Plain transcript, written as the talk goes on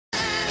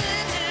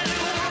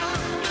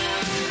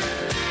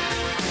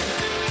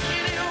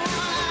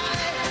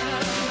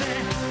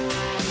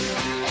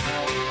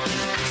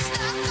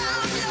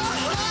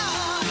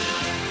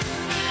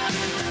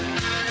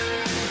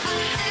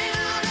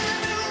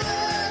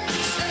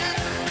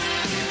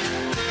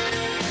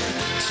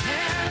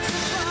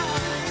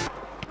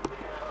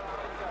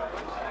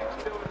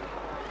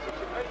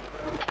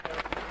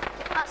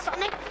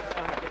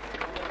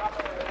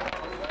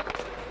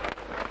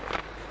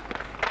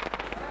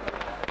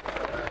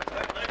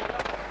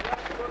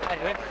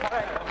All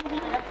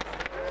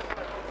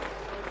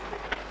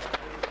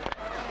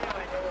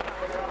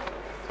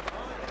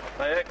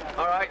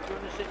right. Do you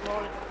want to sit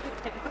more in?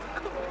 Do you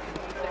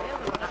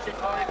want to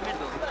sit more in the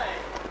middle?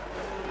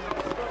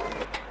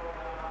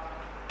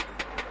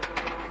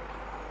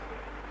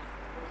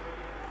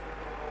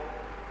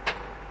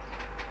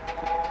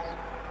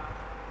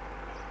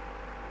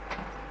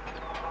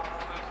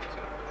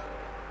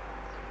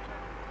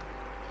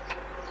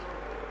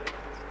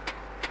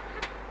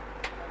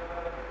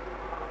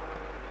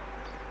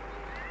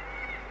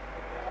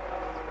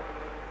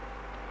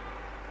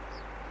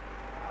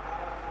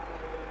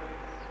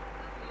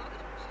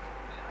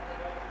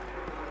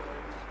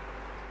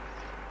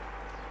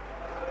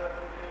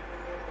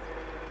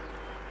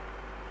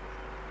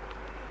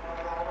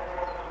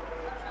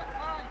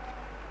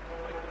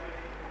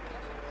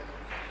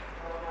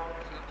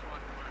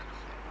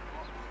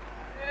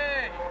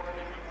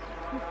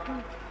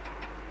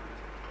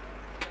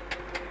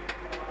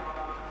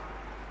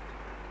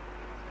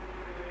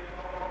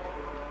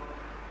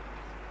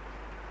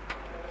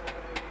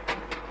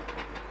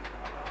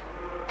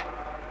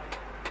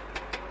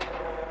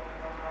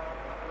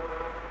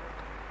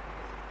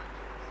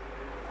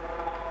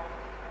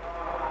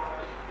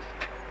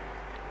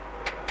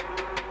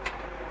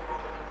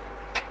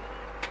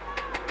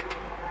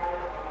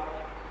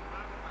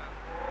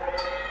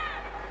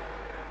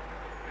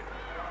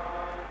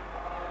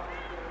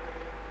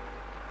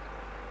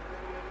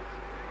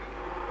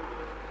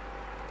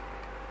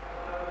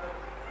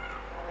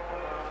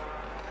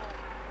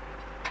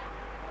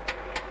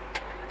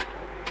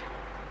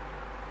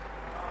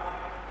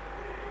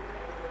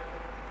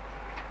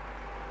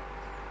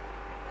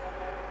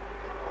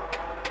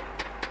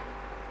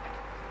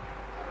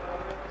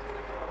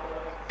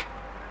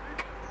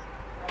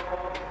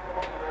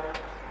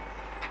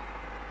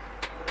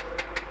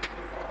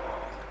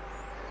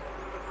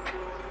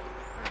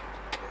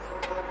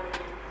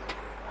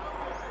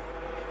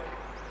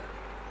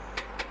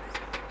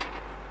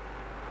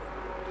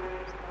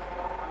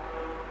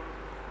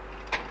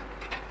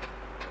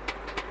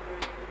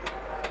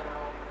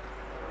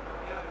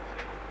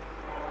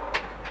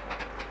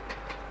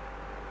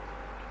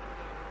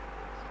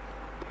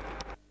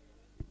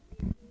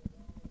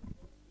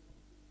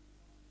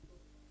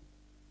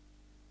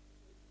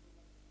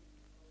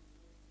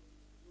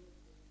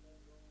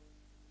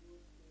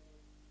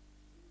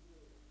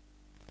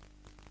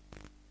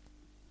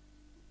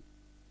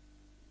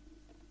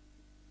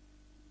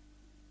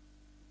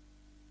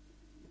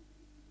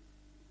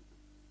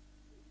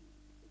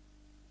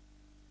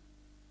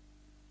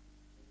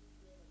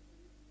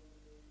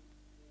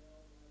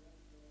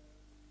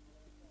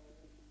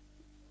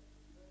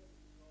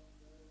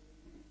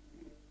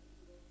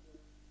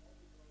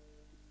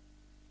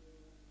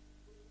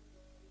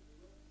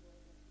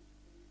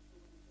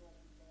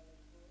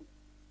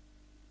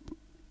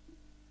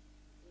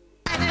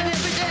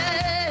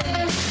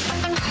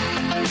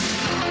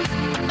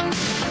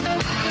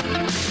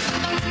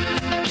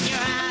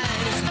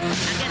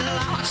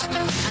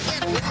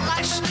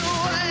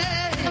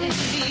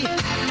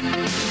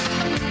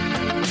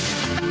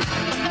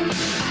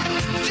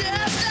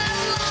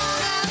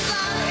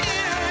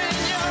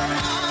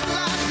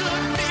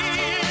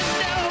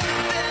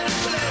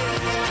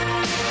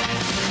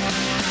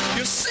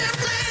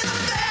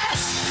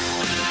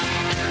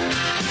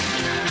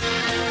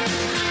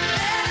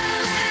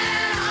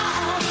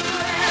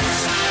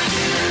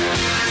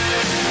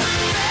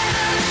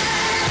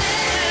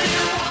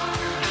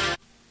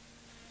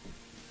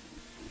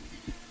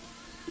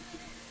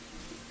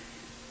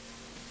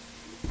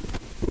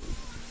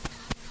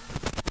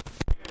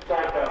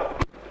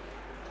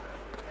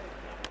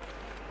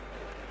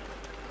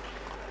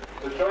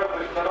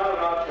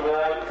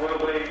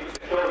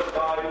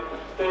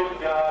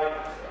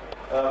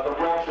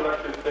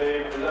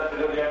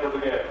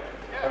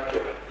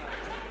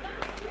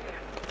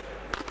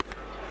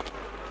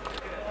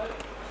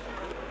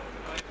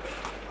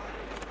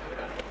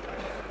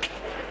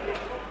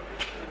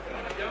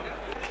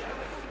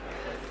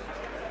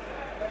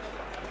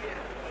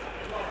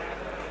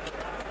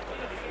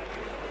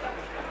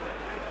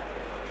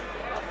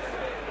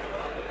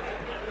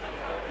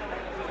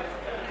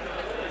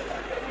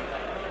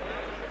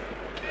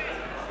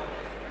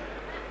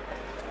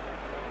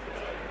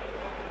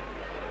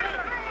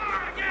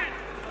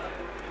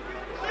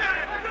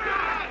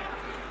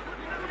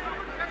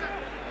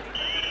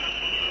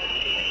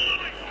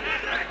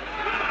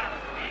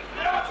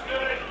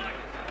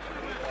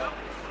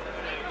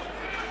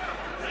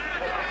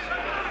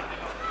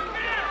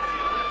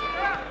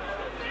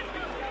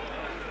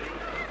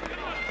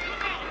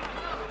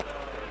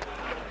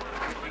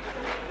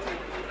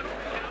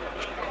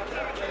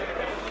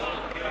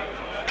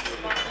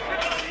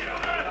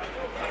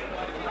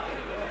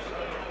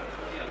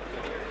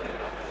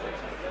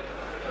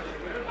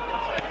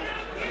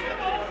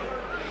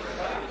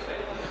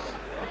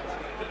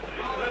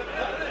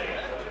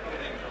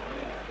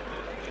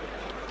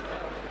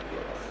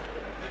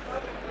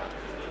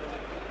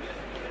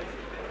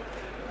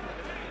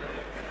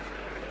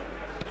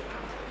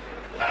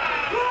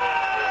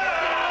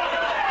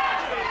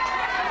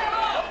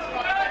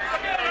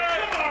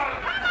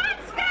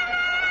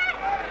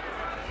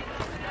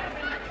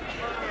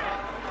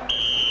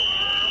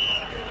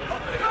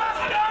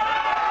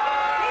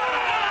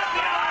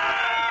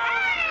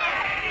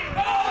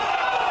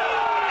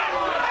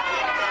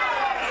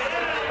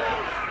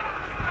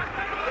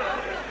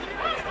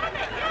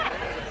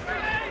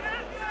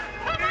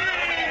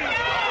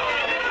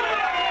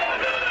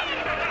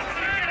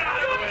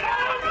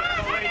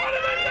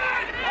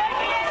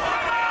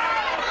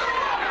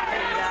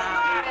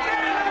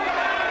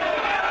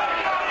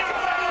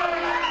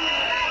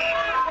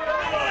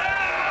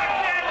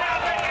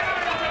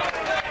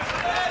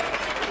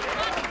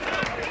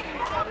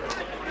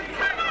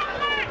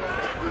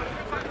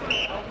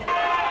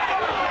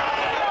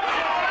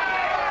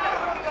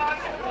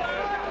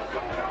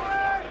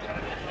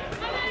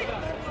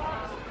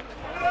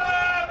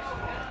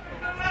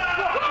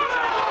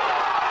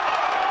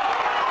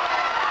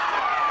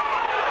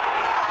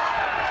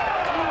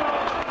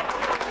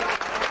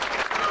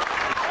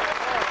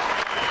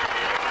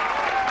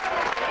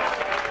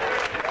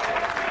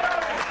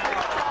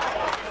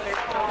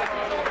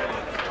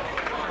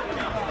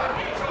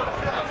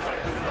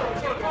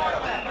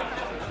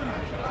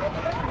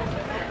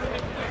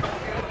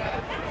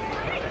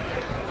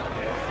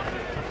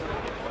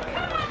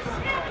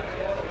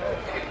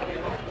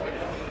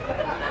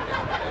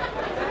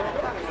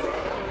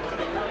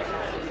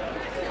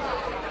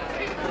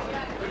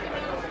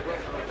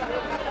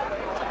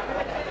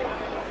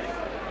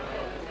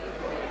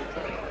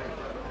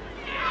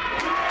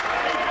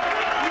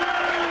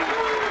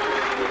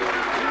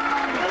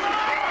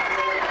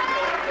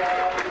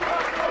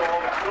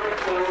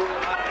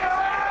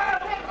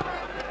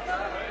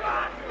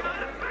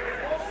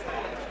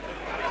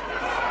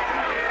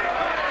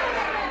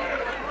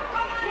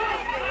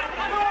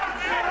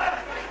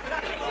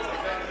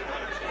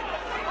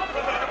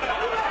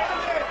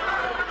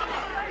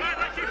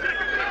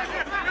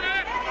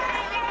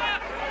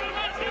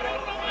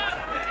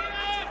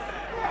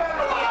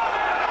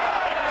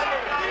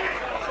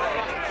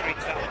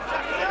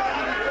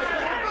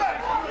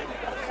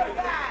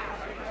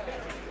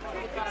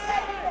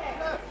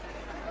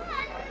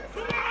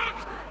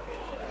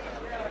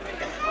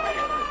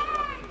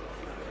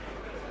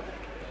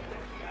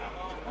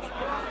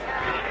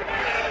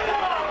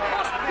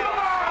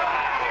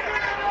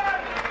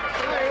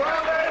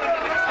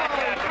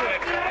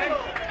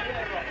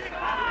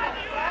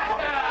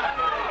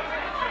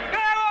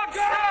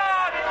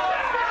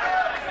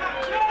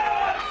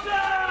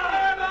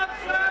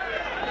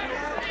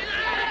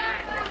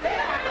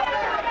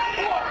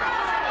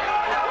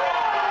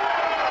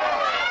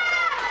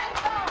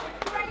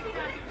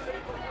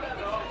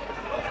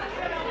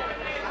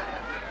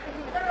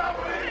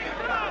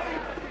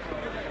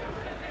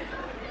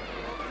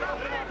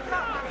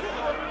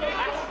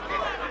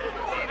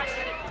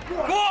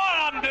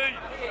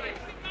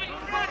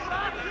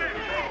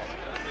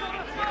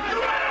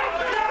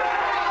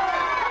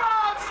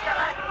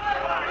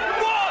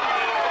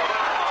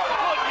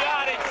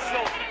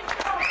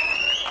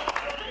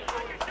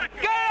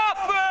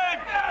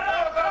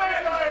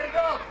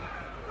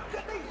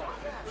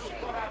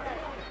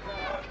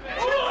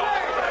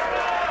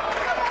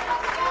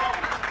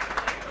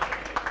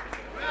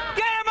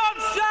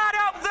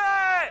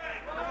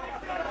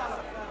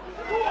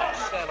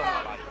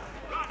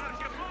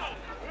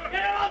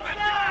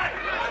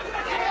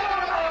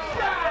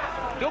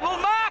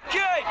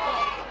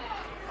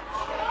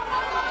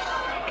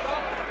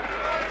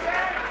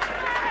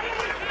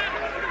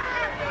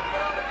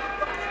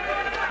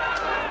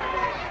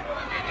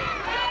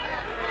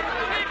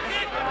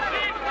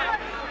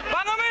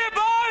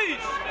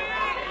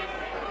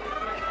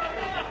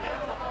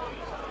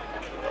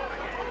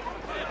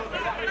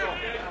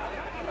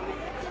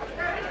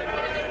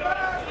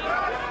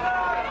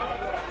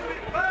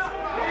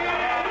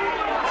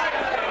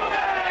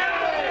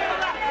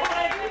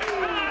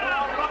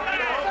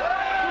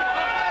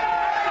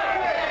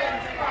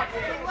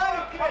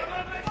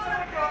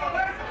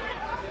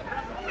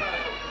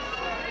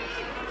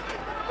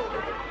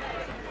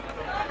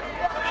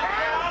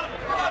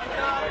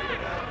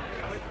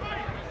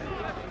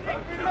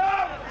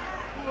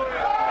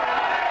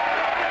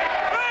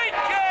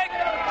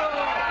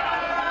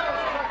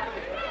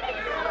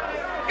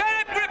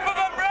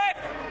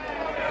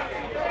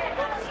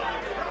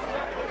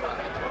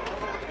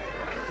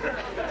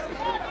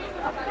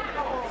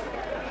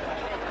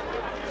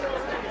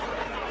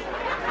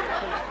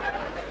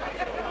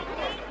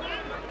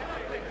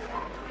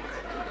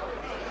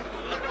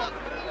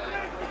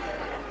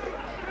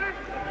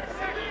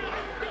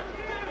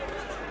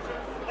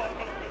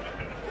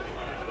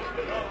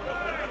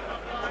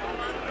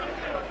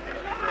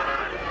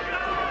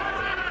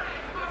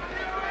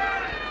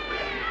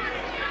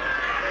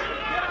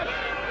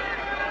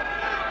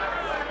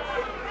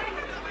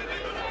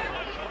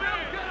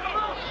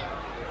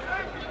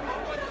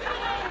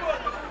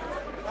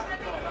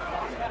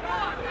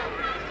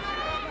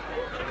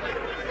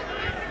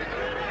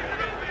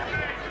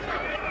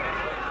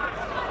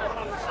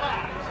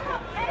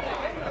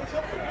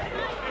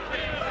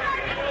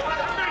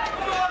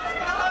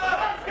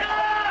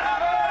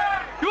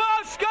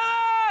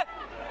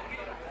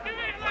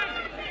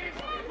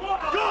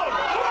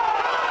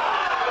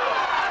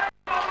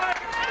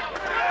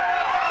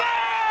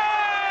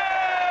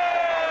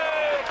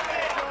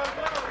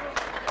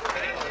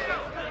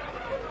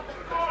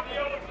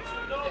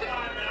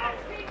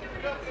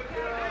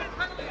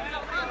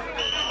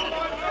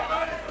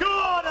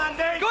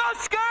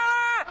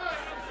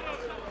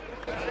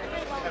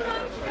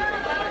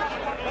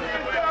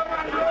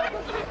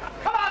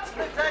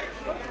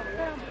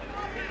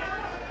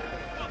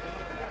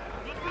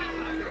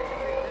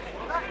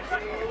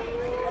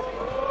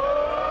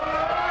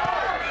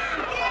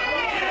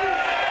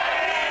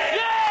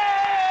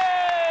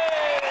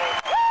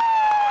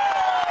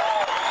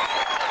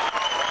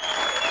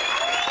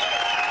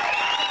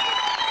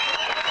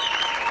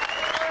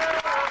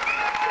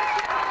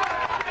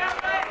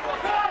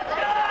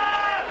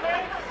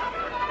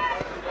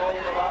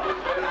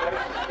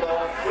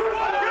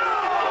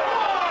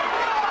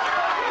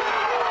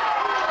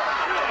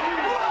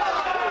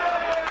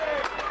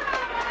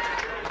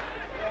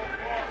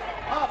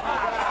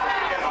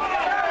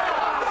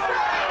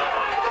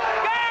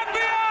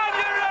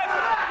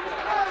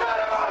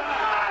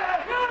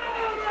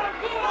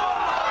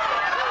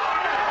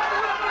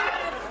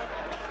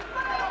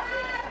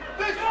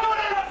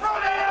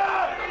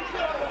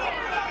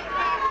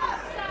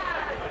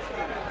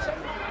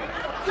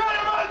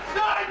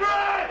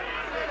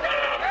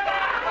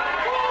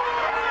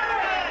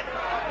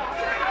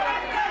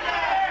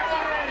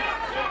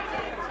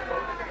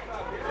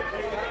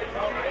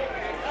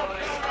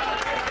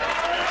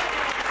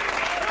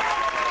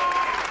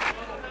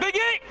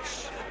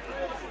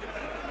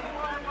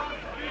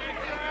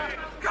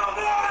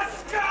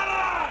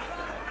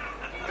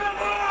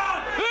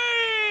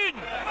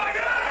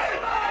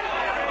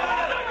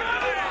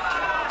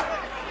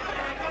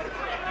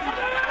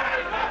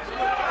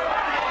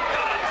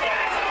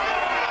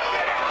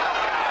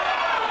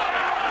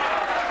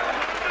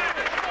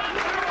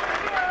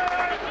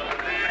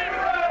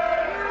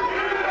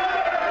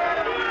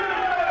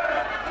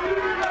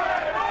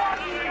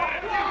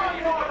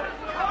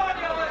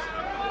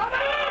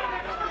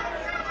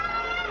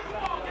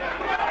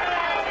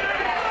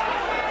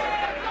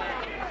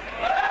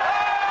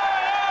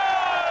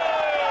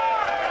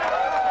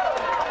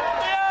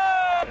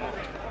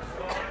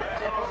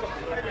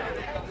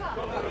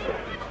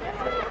 Get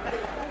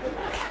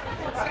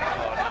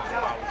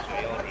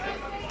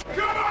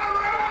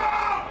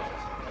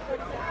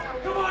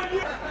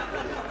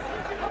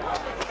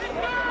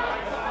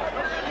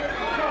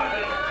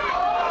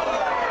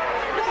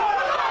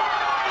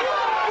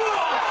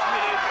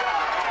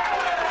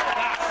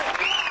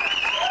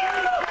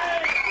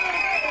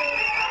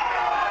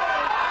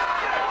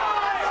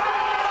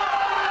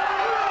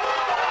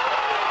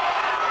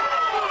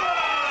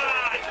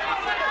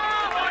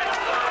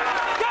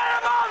him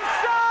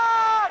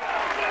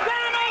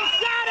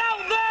onside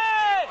out there!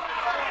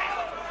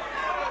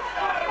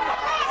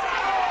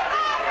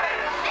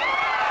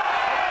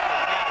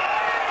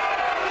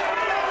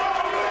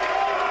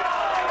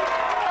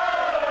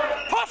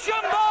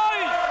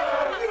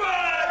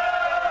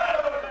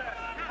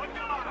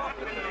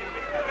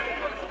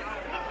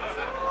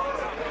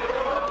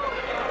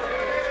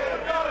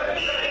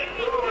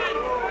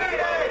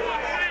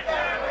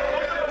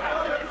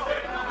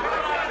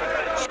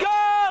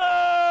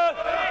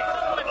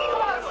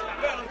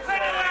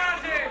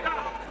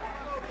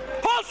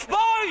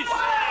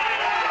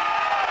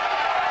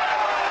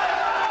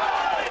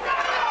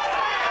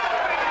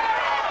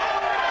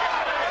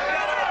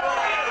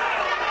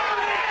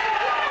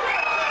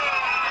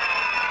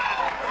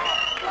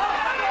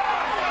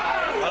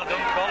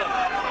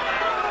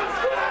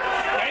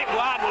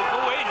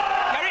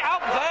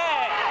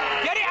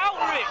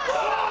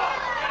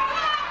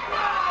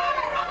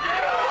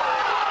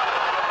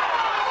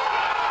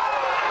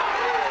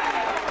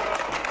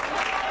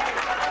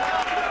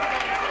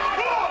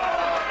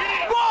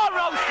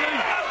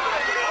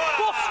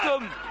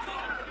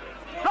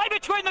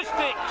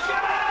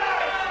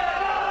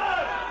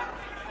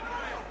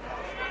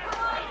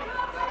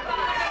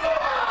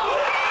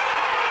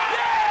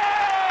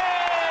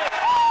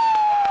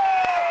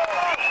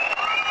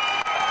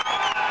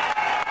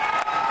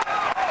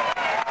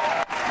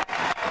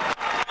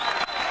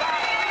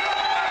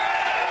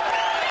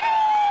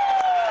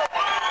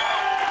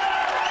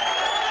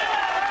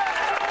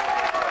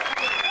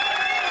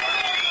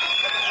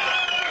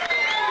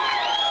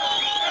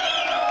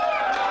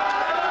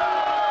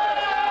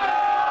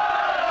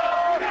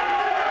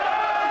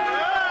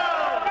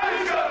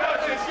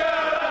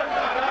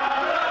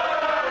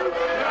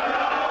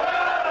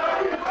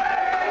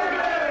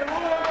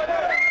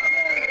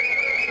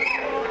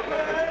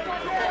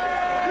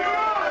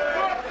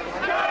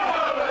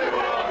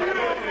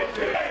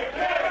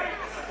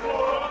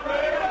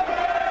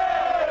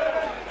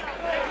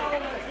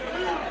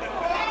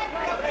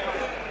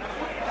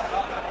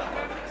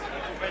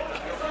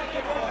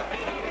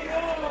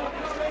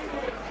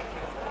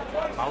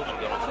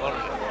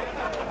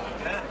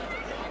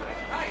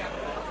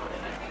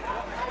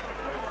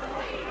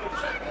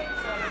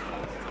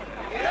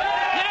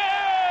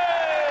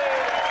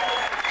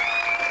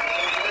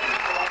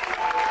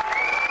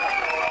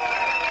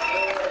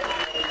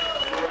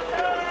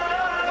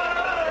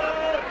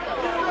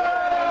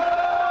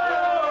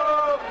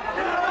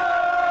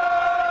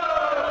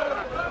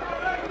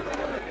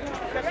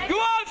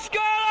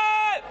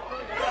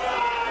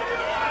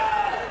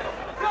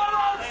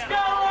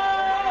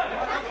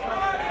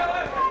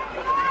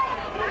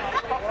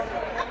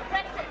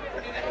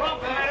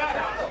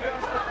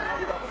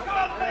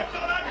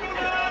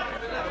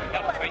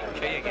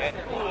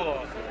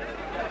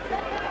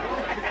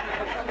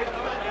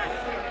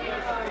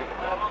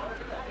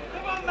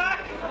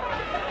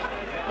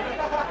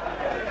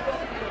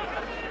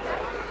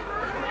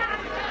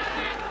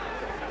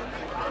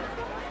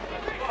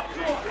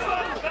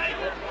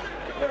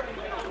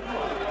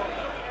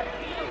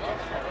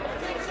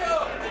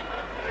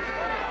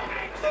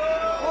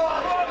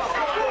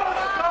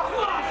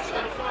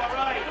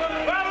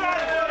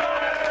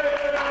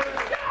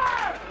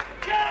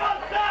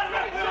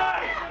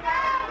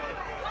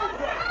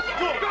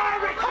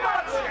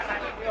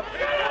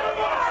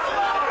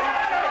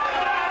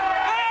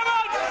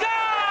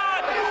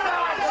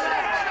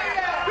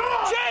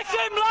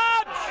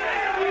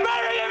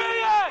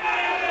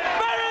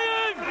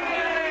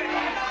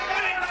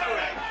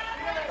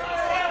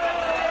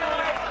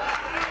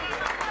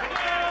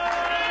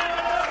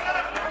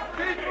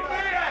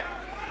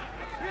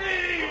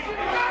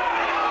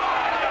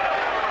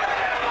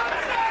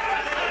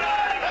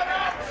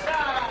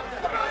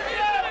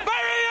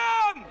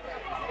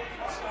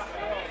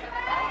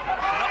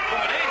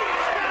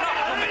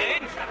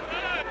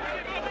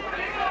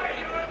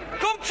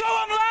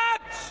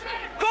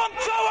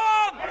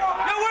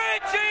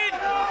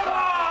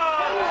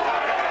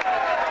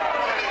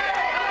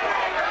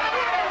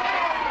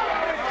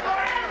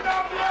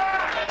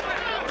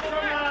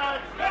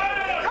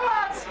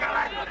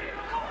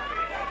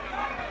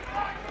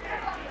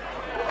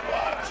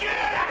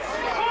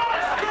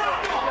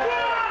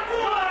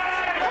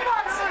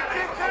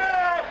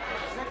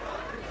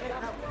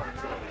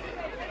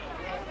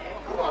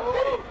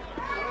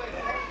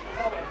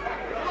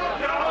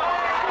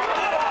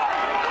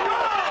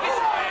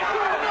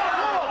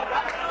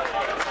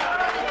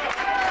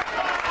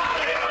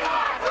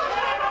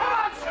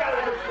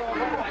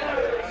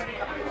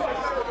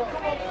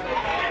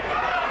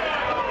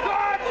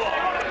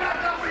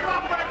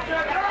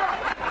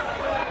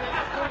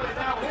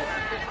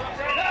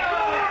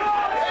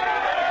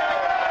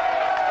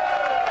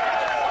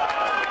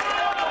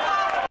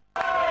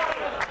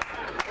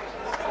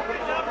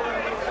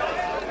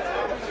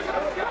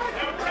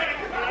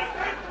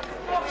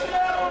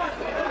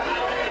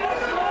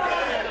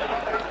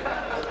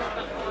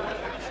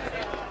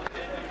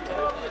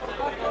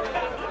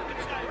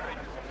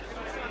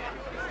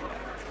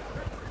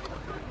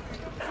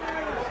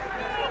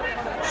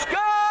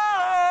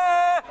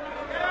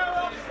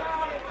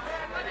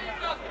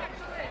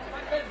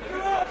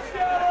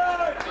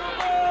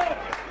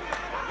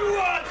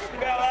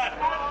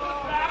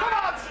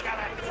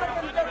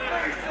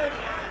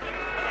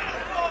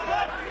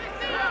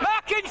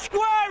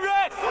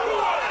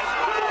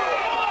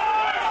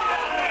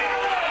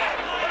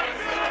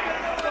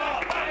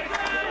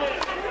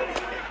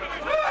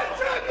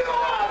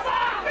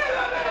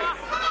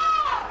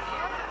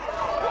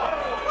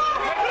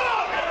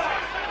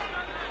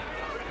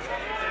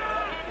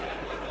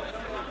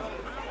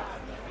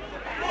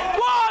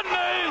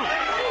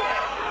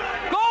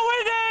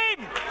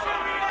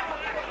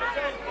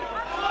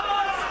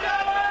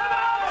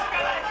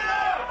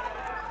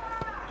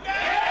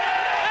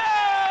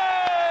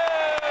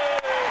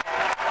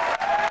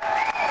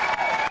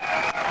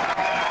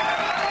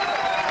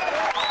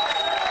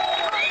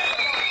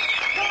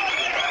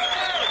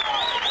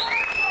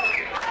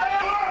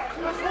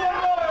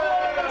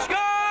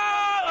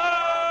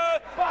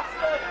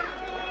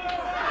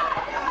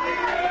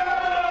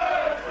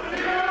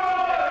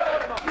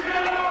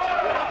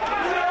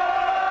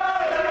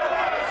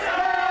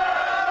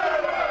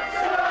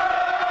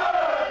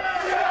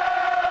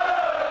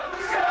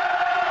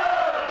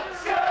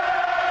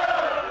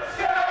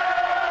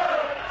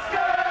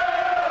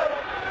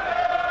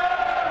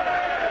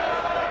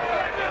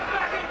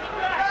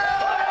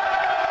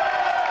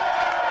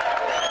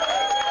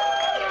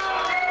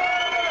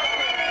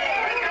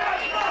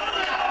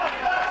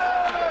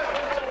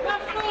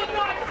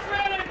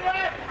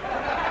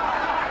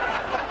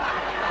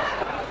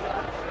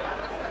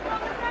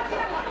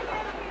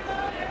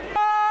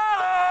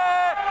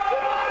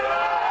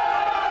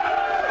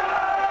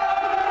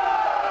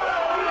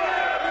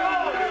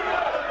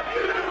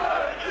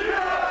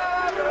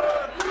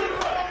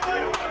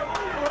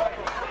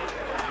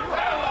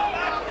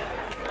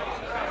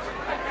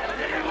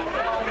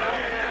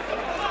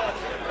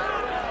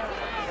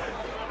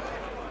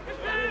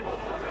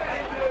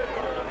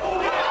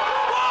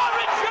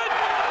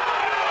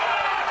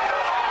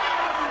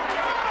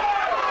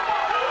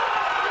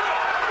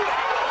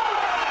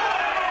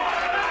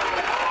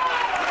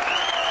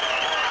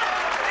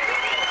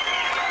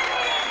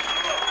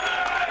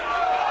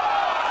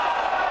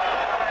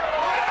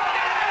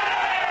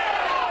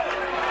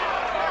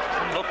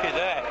 lucky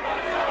there.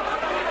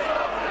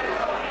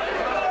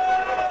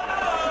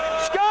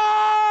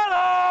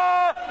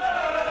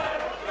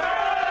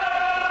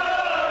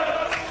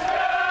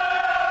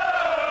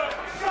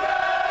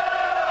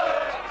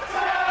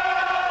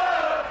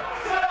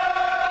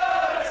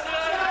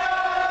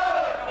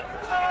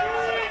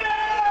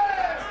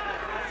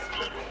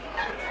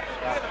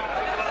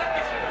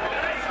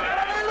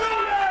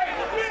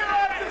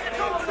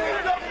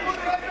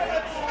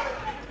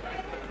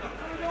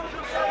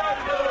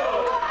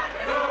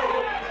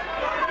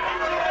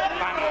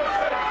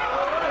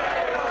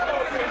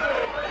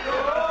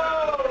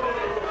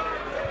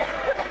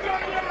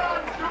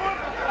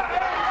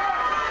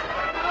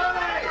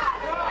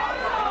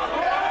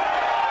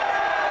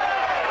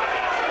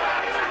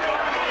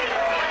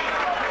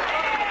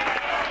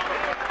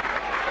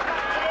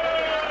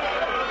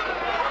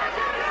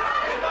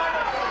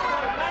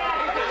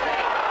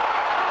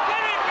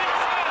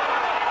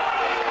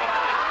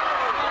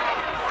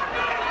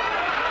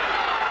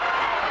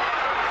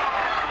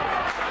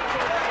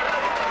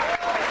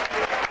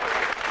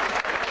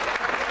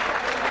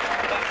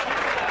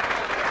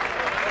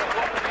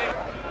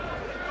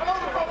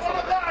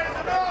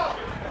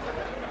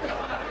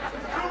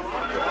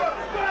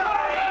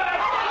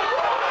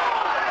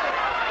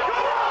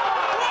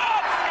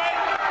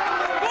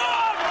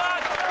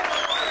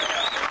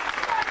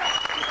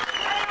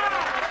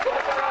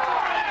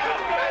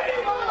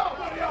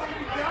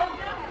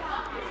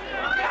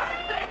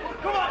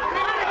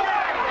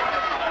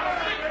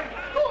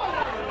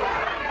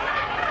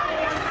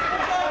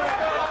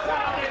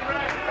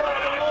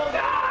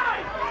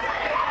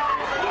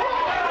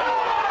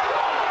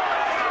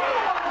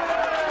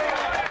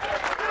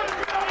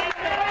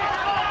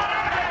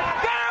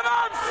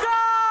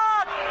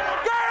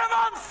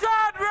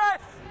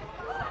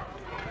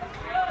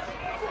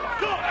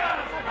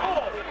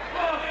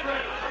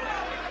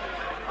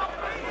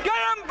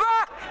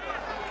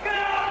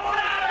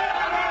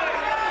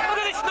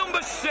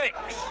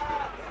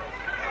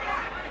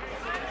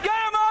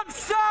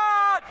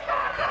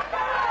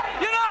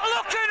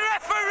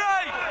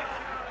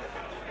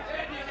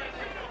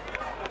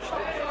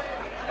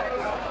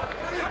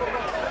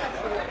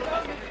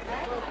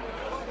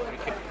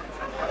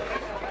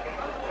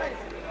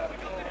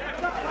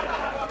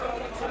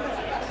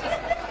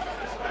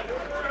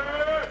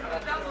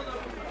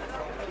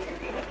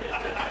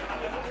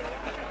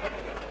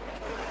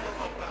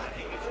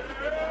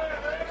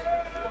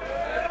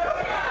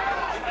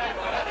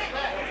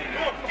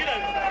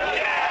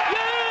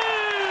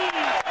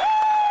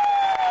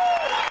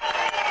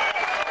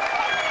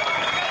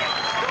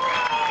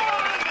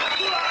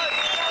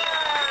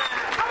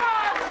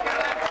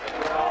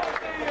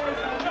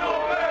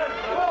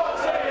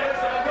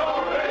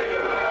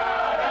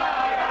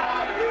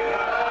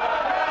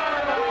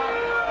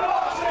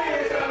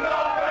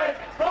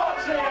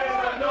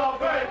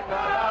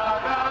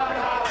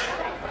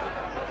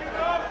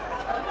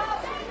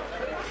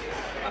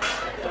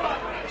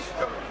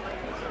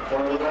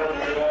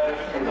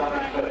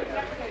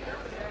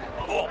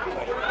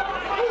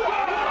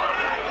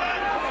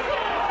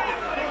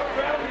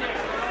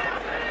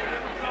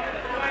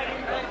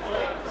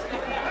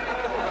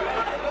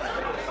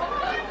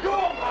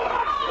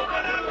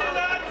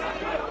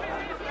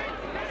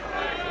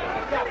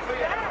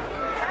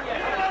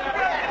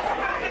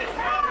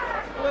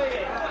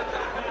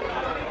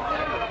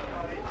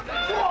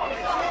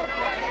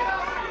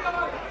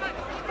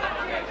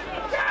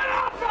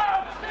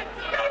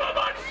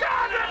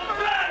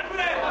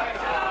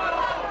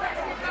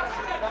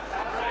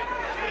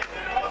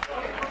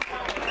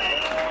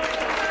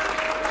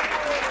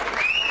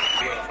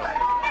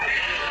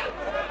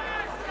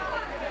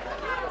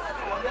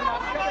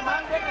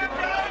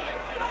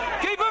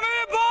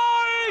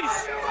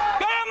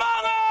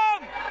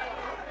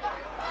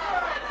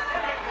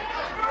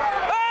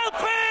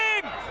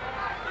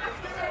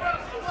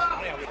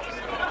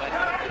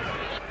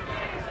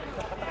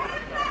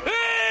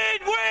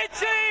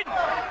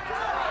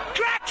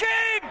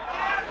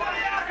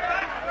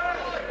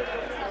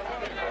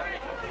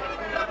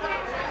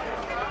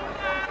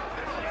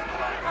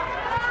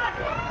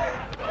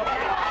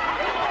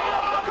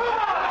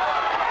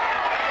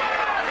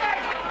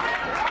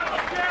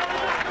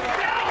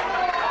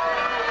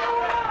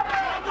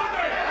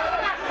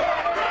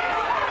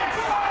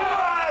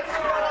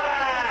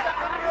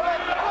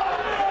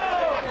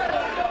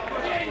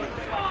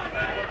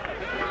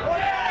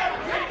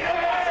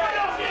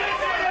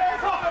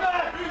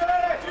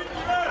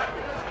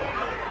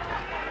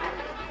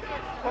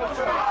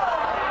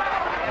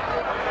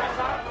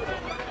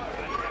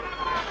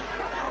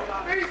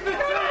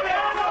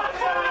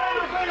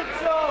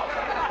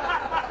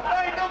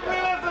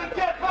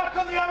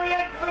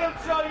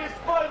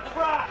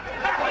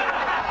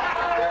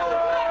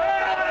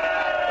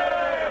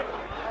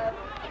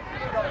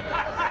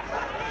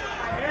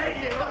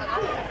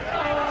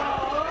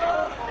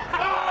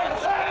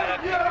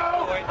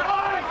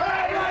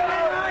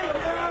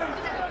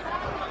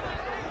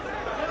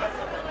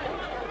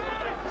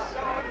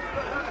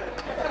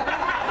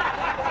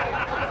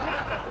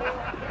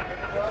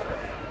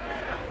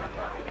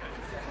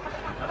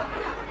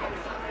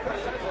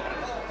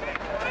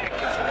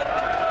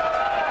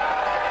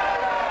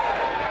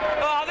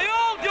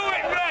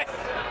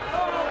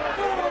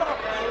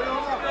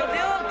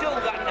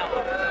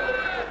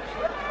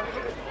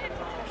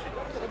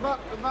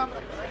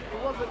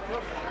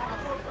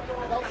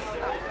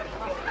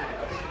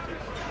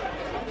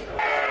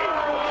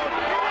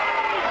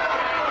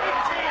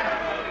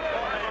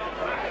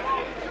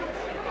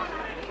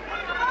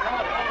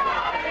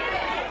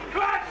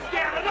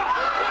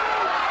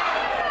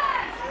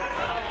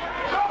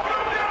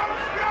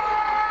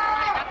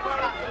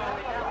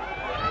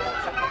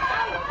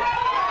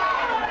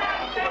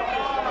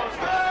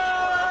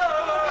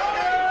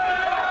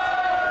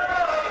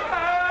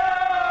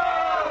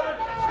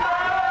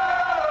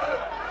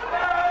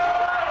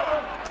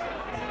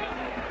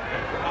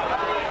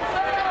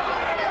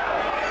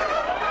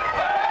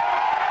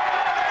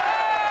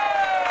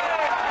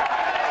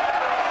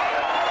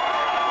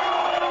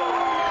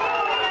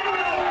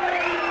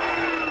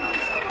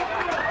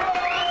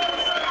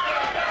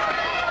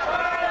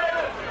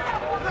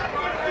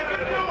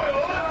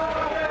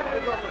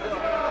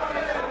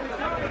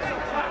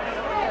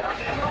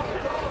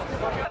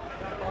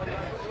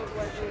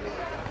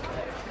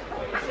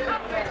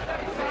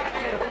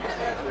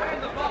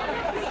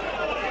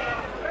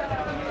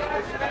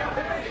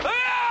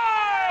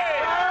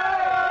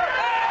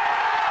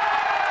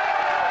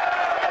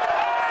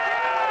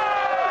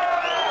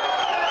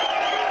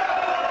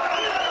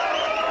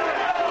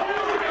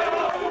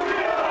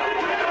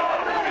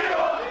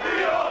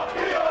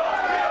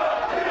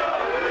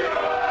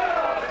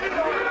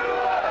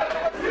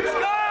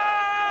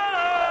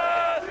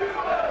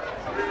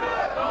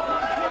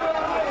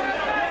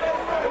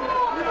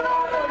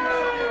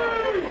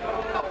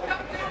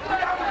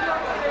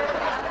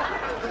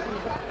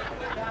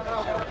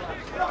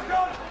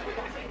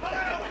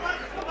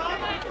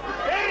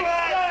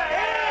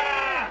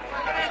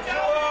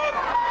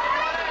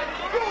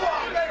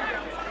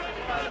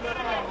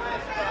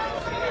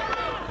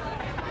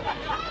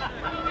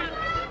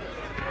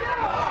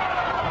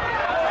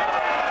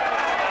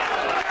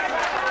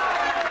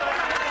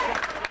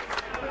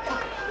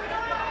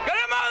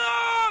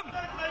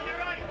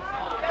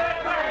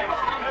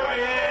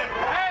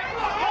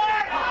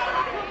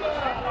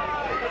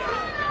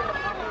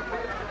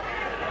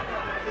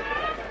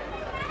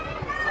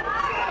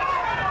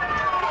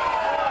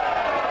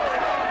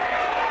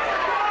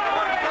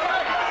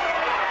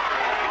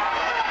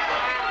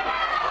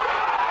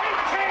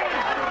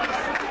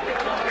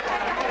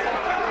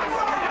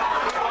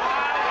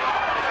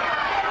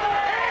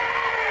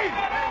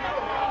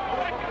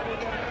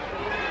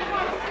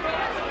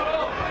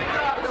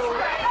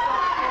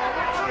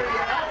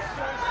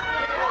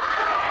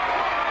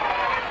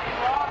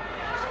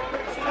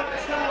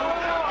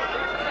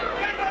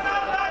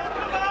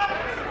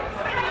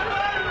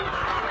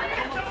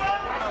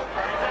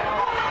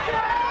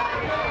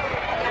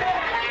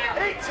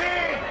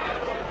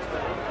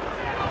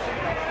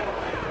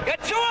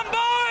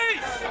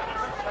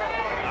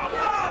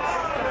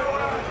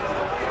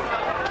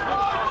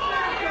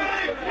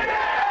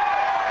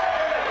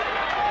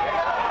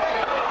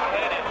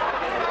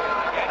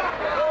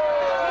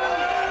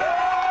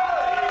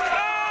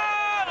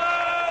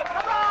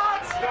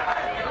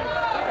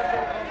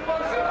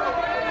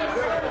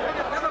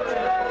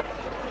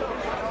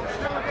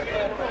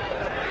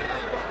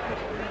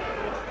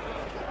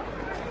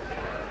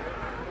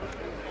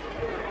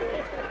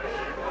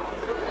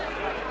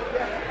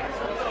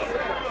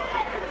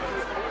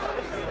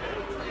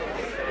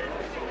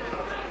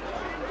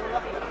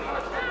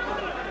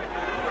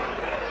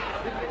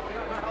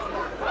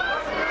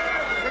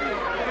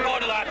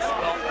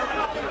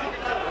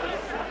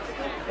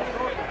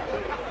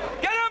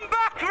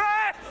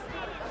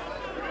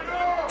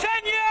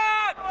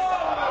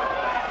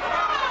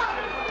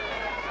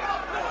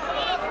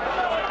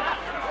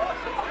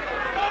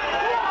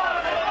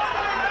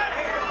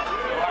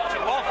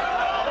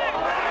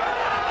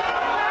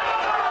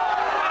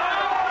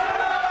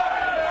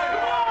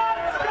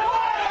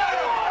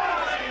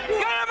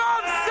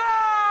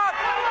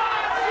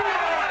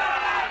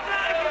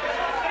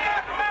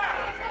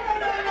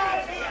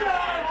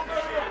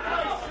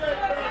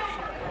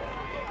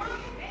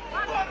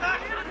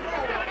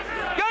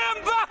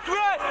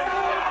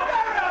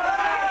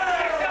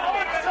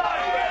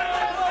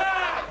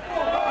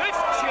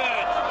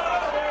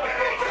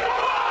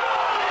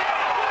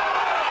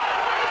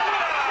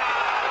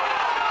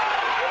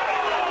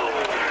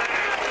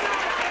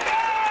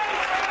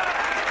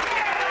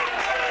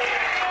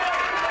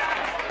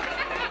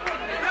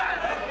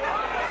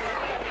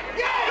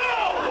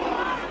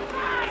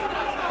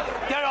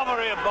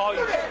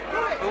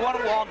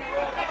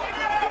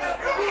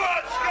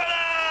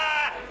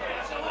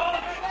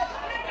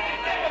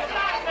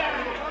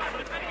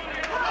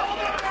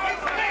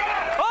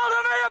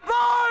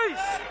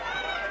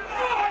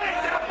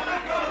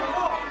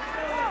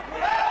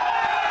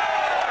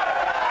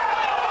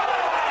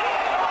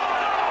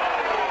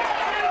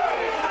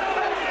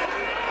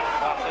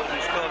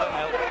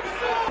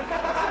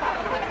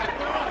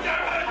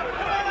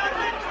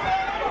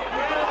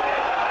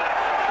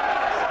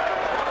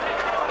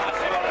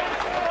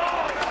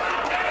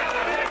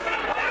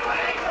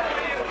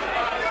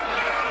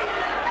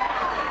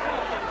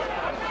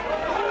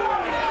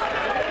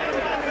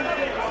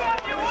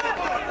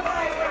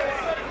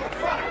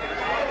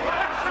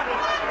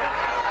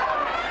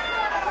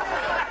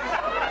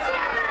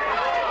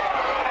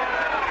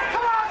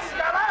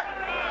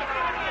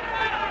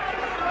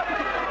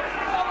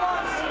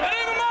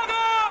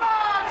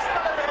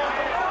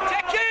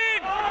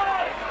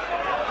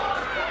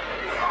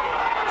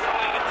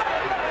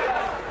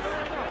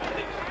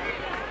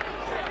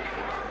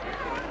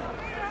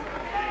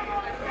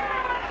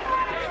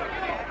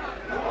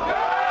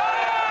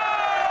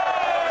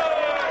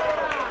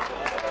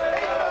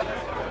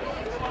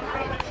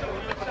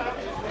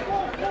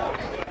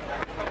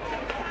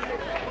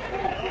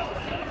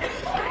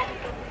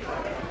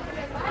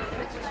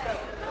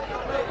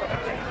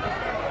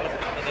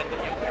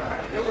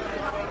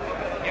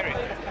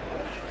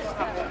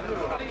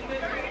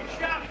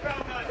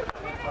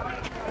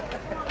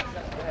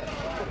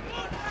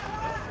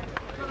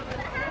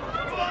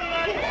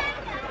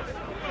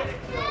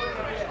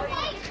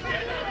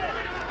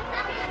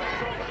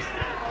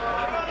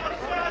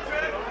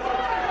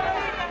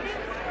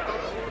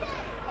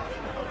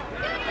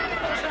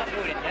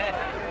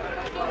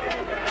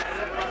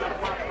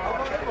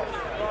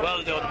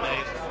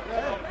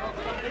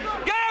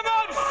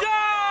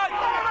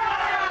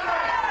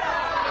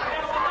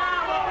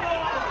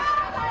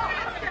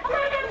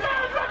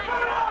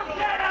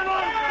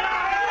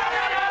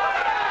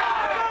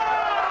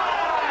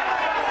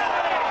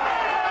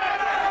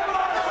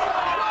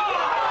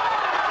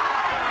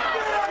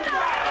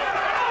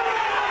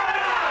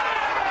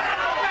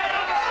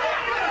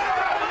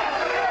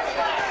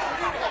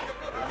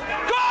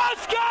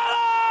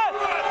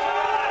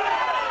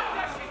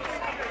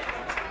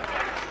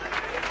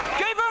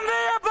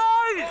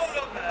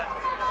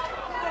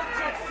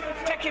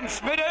 Crack him,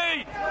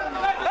 Smitty!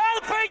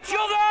 Help each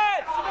other!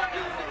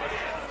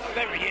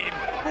 Bury him.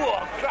 Go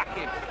on, crack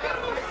him.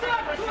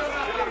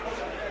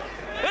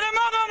 In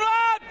among them,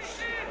 lads!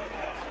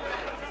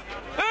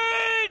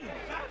 In!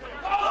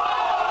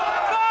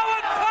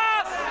 Forward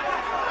pass!